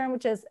concern,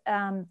 which is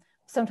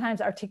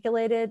sometimes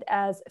articulated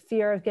as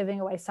fear of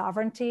giving away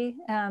sovereignty.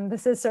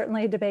 This is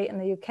certainly a debate in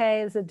the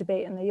UK, it's a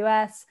debate in the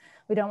US.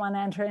 We don't want to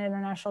enter into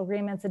international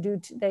agreements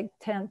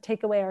that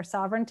take away our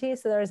sovereignty.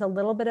 So there's a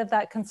little bit of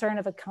that concern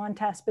of a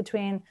contest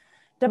between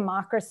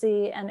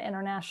democracy and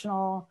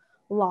international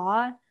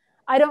law.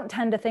 I don't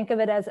tend to think of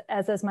it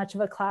as much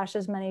of a clash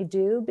as many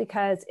do,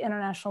 because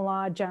international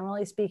law,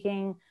 generally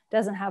speaking,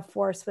 doesn't have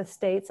force with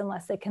states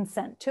unless they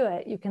consent to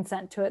it. You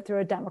consent to it through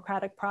a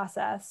democratic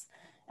process.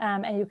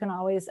 And you can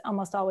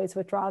almost always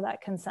withdraw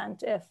that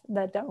consent if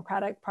the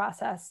democratic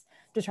process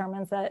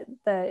determines that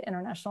the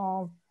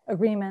international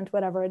agreement,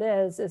 whatever it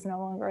is no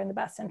longer in the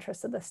best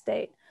interest of the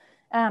state.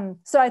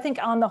 So I think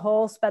on the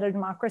whole, spread of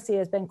democracy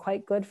has been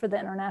quite good for the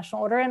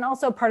international order, and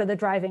also part of the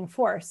driving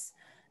force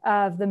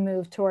of the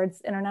move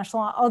towards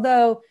international law.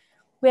 Although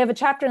we have a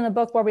chapter in the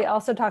book where we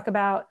also talk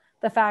about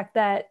the fact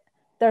that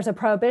there's a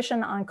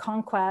prohibition on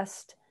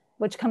conquest,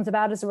 which comes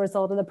about as a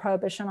result of the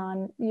prohibition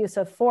on use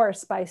of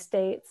force by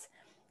states,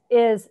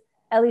 is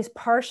at least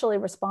partially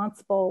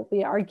responsible,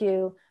 we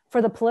argue,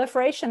 for the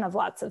proliferation of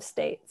lots of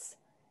states.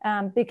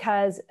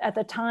 Because at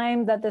the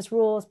time that this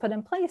rule is put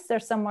in place,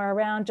 there's somewhere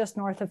around just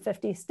north of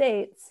 50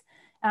 states.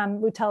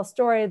 We tell a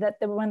story that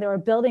when they were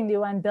building the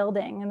UN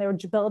building and they were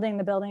building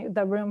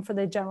the room for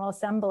the General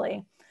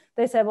Assembly,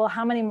 they said, well,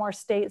 how many more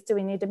states do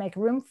we need to make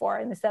room for?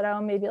 And they said,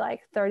 oh, maybe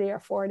like 30 or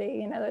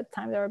 40, at the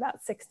time there were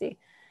about 60.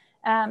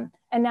 And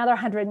now there are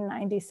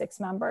 196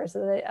 members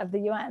of the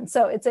UN.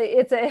 So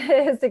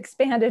it's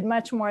expanded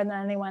much more than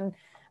anyone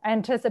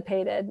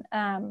anticipated.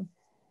 And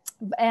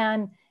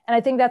I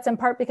think that's in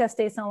part because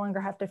states no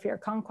longer have to fear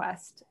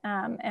conquest.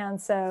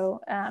 And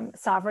so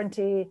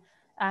sovereignty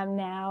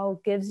now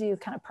gives you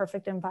kind of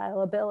perfect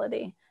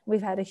inviolability.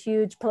 We've had a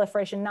huge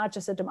proliferation, not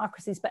just of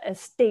democracies, but as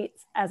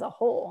states as a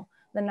whole.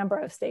 The number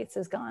of states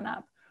has gone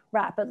up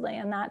rapidly,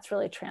 and that's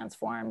really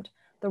transformed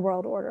the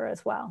world order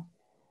as well.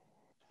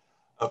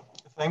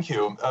 Thank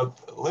you.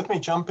 Let me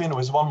jump in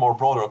with one more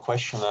broader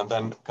question and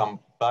then come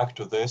back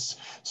to this.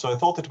 So I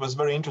thought it was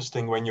very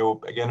interesting when you,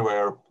 again,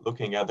 were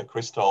looking at the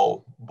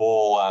crystal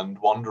ball and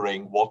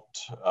wondering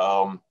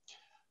how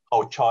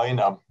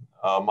China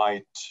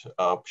might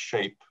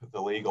shape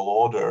the legal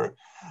order.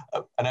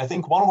 And I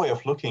think one way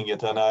of looking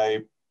at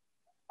it,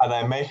 and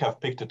I may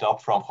have picked it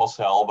up from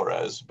Jose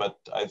Alvarez, but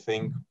I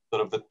think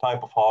sort of the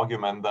type of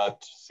argument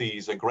that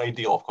sees a great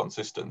deal of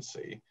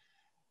consistency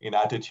in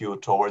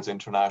attitude towards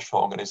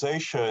international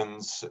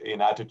organizations,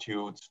 in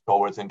attitude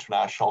towards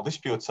international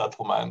dispute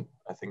settlement.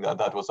 I think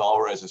that was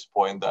Alvarez's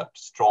point, that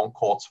strong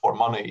courts for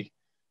money,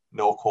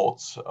 no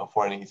courts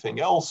for anything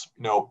else,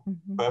 a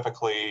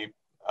perfectly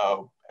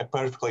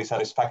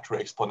satisfactory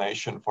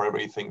explanation for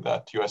everything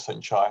that US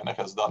and China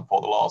has done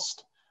for the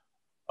last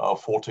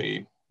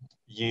 40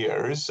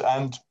 years.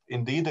 And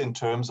indeed, in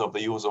terms of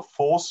the use of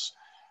force,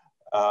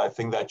 I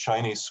think that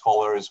Chinese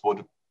scholars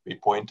would be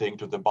pointing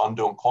to the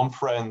Bandung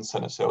Conference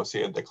and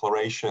associated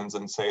declarations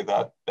and say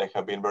that they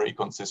have been very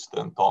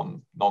consistent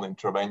on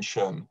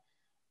non-intervention,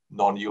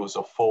 non-use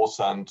of force,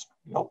 and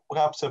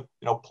perhaps a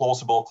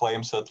plausible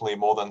claim, certainly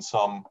more than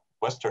some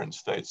Western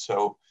states.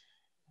 So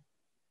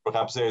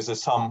perhaps there is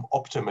some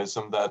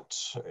optimism that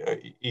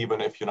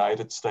even if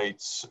United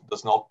States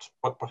does not,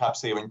 but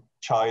perhaps even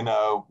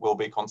China will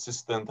be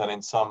consistent and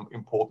in some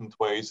important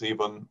ways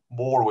even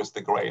more with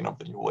the grain of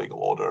the new legal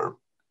order.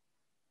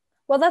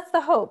 Well, that's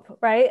the hope,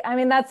 right? I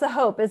mean, that's the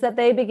hope, is that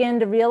they begin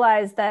to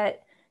realize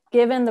that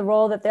given the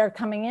role that they're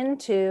coming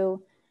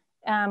into,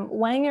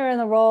 when you're in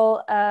the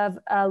role of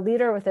a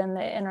leader within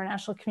the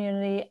international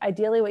community,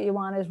 ideally what you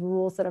want is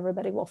rules that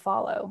everybody will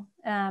follow.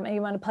 And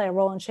you want to play a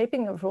role in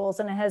shaping those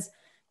rules. And it has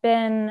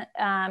been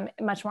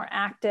much more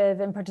active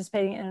in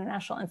participating in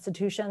international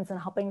institutions and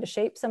helping to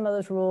shape some of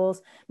those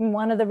rules. I mean,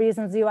 one of the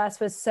reasons the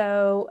US was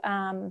so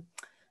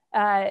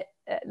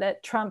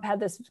that Trump had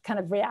this kind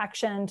of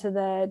reaction to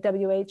the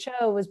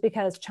WHO was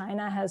because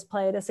China has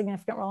played a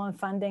significant role in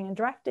funding and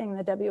directing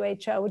the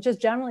WHO, which has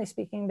generally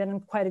speaking been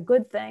quite a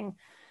good thing.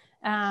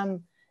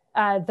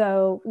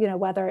 though,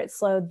 whether it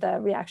slowed the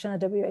reaction of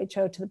the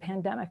WHO to the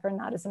pandemic or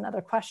not is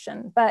another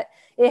question. But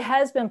it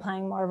has been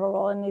playing more of a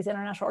role in these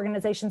international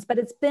organizations, but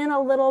it's been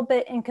a little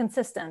bit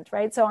inconsistent,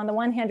 right? So on the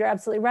one hand, you're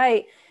absolutely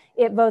right.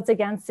 It votes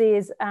against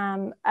these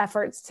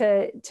efforts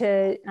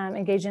to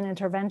engage in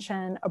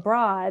intervention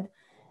abroad,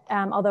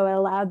 although it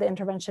allowed the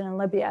intervention in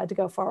Libya to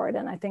go forward,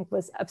 and I think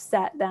was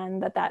upset then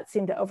that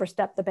seemed to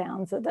overstep the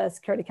bounds of the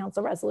Security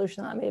Council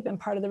resolution. That may have been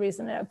part of the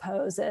reason it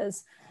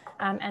opposes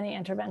any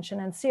intervention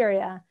in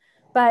Syria.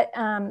 But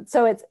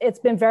so it's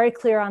been very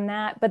clear on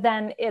that. But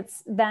then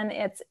it's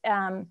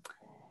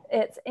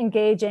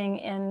engaging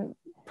in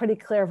pretty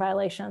clear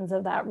violations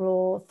of that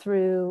rule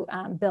through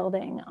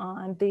building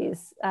on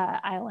these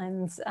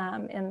islands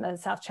in the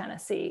South China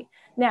Sea.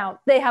 Now,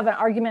 they have an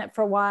argument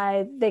for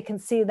why they can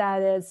see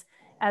that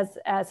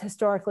as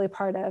historically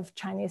part of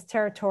Chinese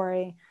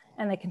territory,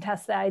 and they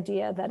contest the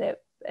idea that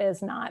it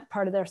is not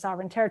part of their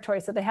sovereign territory.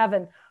 So they have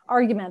an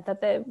argument that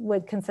they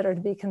would consider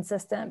to be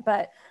consistent,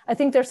 but I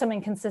think there's some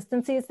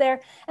inconsistencies there.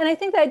 And I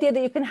think the idea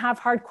that you can have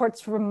hard courts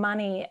for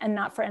money and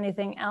not for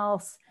anything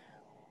else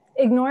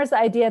ignores the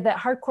idea that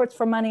hard courts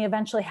for money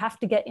eventually have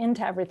to get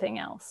into everything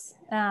else.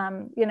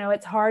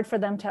 It's hard for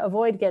them to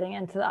avoid getting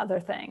into the other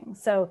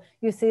things. So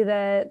you see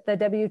the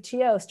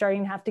WTO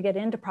starting to have to get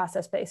into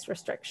process-based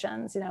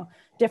restrictions,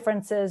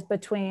 differences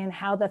between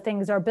how the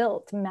things are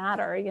built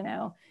matter,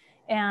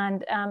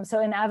 and so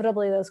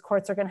inevitably those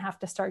courts are going to have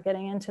to start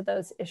getting into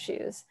those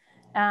issues.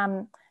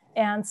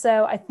 And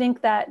so I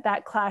think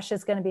that clash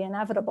is going to be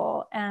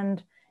inevitable.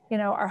 And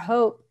our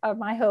hope,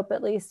 my hope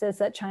at least, is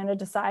that China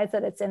decides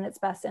that it's in its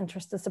best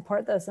interest to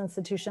support those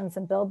institutions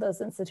and build those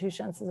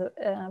institutions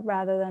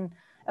rather than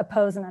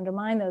oppose and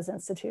undermine those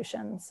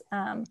institutions.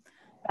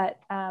 But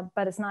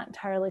it's not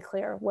entirely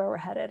clear where we're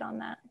headed on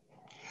that.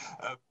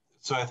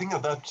 So I think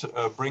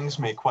that brings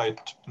me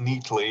quite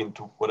neatly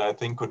into what I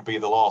think would be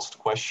the last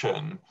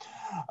question.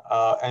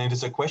 And it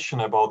is a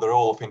question about the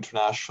role of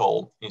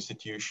international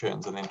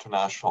institutions and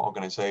international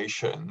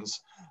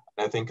organizations.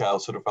 I think I'll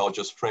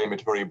just frame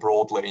it very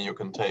broadly, and you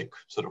can take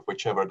sort of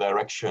whichever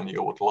direction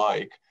you would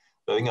like.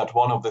 I think that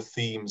one of the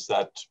themes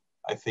that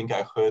I think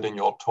I heard in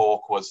your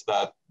talk was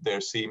that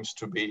there seems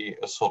to be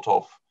a sort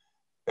of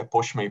a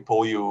push me,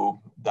 pull you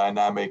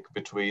dynamic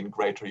between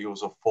greater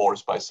use of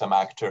force by some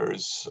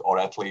actors, or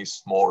at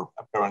least more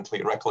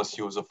apparently reckless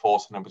use of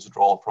force and a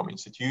withdrawal from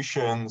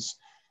institutions.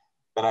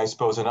 Then I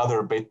suppose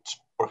another bit,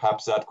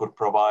 perhaps that could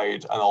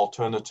provide an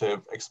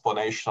alternative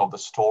explanation of the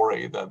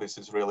story, that this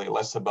is really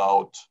less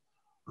about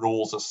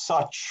rules as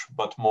such,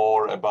 but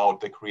more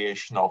about the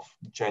creation of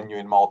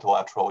genuine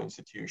multilateral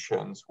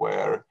institutions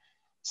where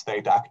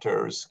state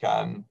actors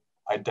can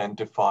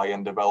identify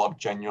and develop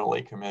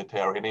genuinely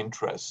communitarian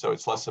interests. So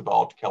it's less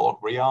about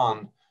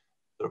Kellogg-Briand,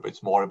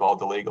 it's more about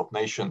the League of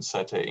Nations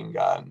setting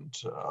and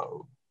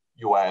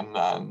UN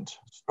and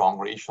strong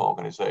regional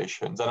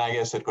organizations. And I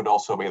guess it could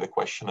also be the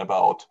question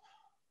about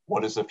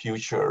what is the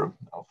future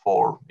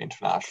for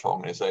international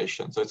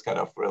organizations. So it's kind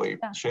of really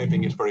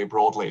shaping it very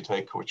broadly,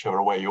 take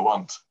whichever way you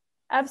want.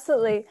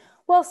 Absolutely.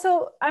 Well,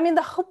 so, I mean,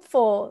 the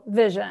hopeful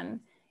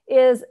vision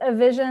is a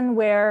vision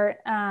where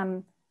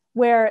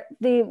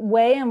the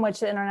way in which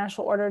the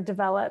international order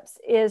develops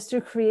is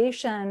through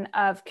creation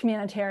of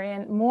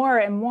more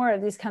and more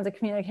of these kinds of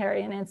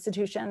communitarian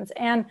institutions.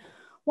 And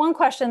one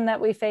question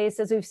that we face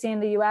as we've seen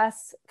the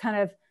US kind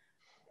of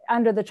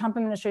under the Trump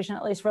administration,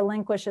 at least,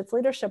 relinquish its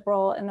leadership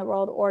role in the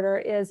world order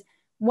is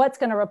what's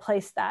going to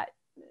replace that?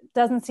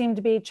 Doesn't seem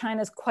to be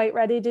China's quite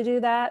ready to do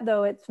that,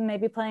 though it's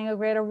maybe playing a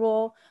greater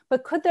role.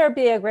 But could there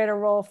be a greater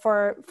role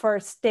for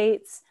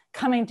states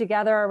coming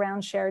together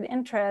around shared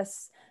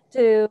interests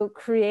to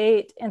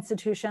create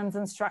institutions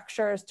and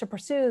structures to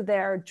pursue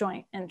their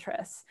joint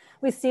interests?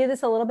 We see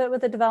this a little bit with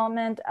the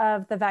development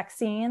of the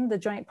vaccine, the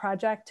joint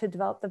project to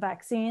develop the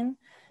vaccine.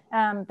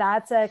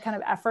 That's a kind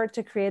of effort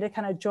to create a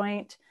kind of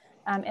joint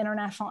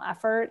international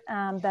effort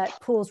that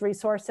pools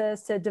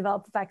resources to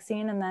develop the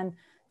vaccine and then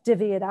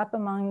divvy it up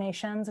among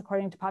nations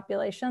according to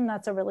population.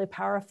 That's a really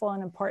powerful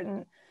and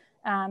important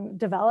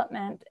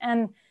development.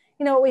 And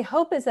what we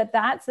hope is that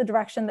that's the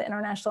direction the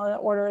international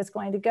order is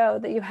going to go,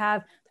 that you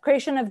have the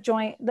creation of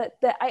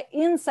the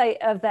insight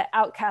of the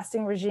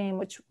outcasting regime,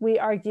 which we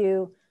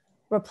argue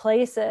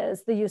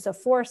replaces the use of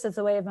force as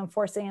a way of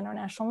enforcing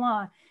international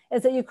law,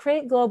 is that you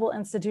create global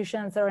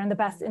institutions that are in the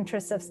best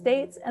interests of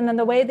states. And then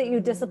the way that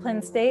you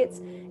discipline states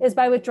is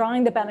by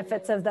withdrawing the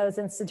benefits of those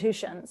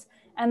institutions.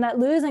 And that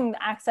losing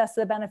access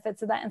to the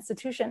benefits of that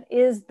institution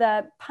is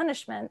the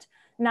punishment,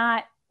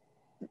 not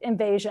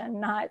invasion,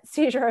 not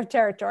seizure of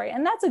territory.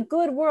 And that's a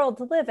good world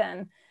to live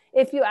in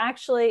if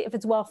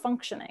it's well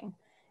functioning.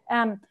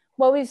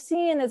 What we've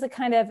seen is a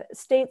kind of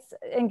states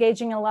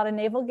engaging in a lot of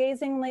navel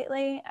gazing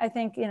lately. I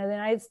think the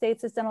United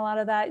States has done a lot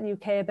of that,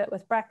 UK a bit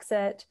with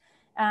Brexit,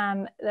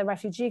 the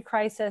refugee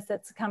crisis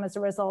that's come as a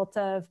result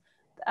of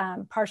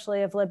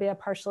partially of Libya,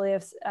 partially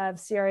of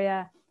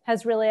Syria,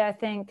 has really, I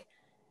think,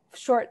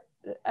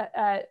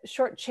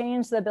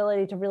 shortchange the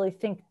ability to really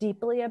think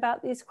deeply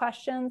about these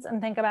questions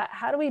and think about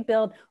how do we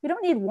build, we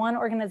don't need one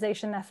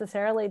organization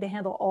necessarily to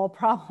handle all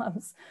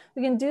problems.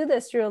 We can do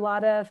this through a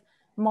lot of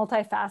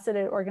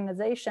multifaceted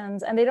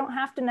organizations, and they don't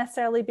have to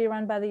necessarily be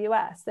run by the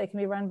US. They can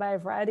be run by a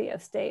variety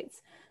of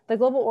states. The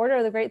global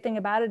order, the great thing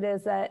about it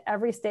is that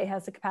every state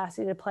has the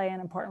capacity to play an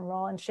important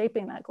role in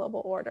shaping that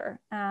global order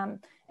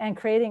and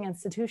creating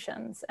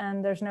institutions.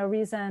 And there's no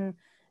reason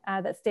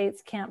that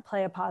states can't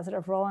play a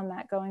positive role in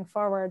that going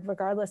forward,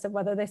 regardless of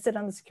whether they sit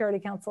on the Security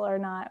Council or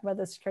not,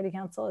 whether the Security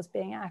Council is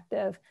being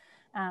active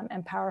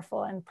and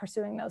powerful in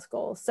pursuing those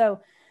goals.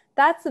 So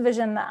that's the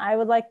vision that I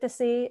would like to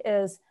see,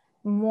 is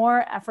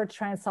more effort to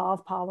try and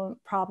solve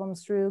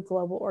problems through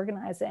global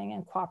organizing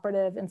and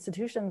cooperative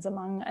institutions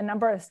among a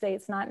number of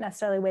states, not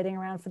necessarily waiting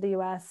around for the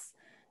US,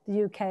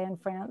 the UK,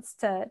 and France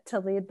to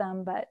lead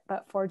them, but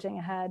forging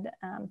ahead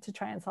to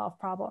try and solve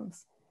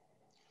problems.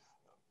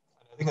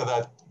 I think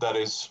that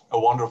is a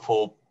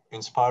wonderful,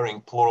 inspiring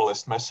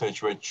pluralist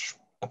message, which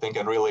I think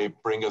can really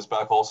bring us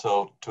back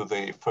also to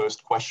the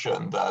first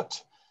question,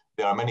 that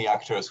there are many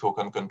actors who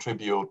can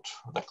contribute,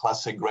 the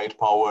classic great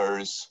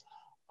powers,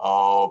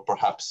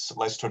 perhaps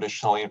less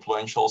traditionally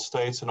influential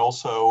states, and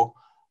also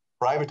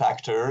private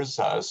actors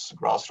as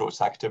grassroots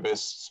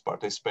activists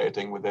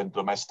participating within the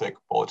domestic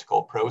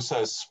political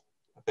process.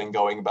 I think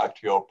going back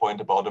to your point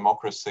about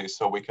democracy,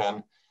 so we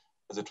can,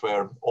 as it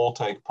were, all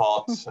take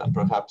part, and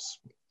perhaps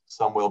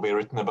some will be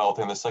written about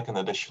in the second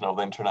edition of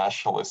the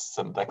Internationalists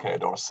in a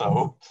decade or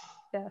so.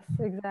 Yes,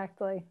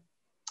 exactly.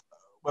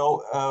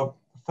 Well,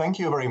 thank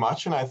you very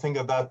much. And I think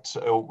that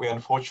we,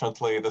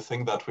 unfortunately, the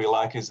thing that we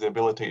lack is the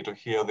ability to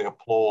hear the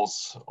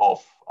applause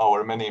of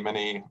our many,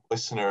 many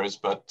listeners.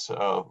 But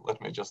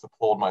let me just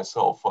applaud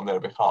myself on their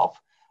behalf.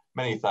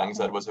 Many thanks.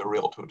 That was a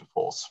real tour de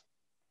force.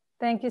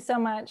 Thank you so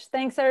much.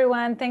 Thanks,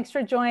 everyone. Thanks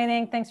for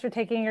joining. Thanks for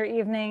taking your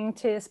evening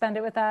to spend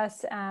it with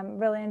us.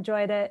 Really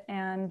enjoyed it.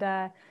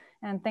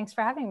 And thanks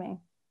for having me.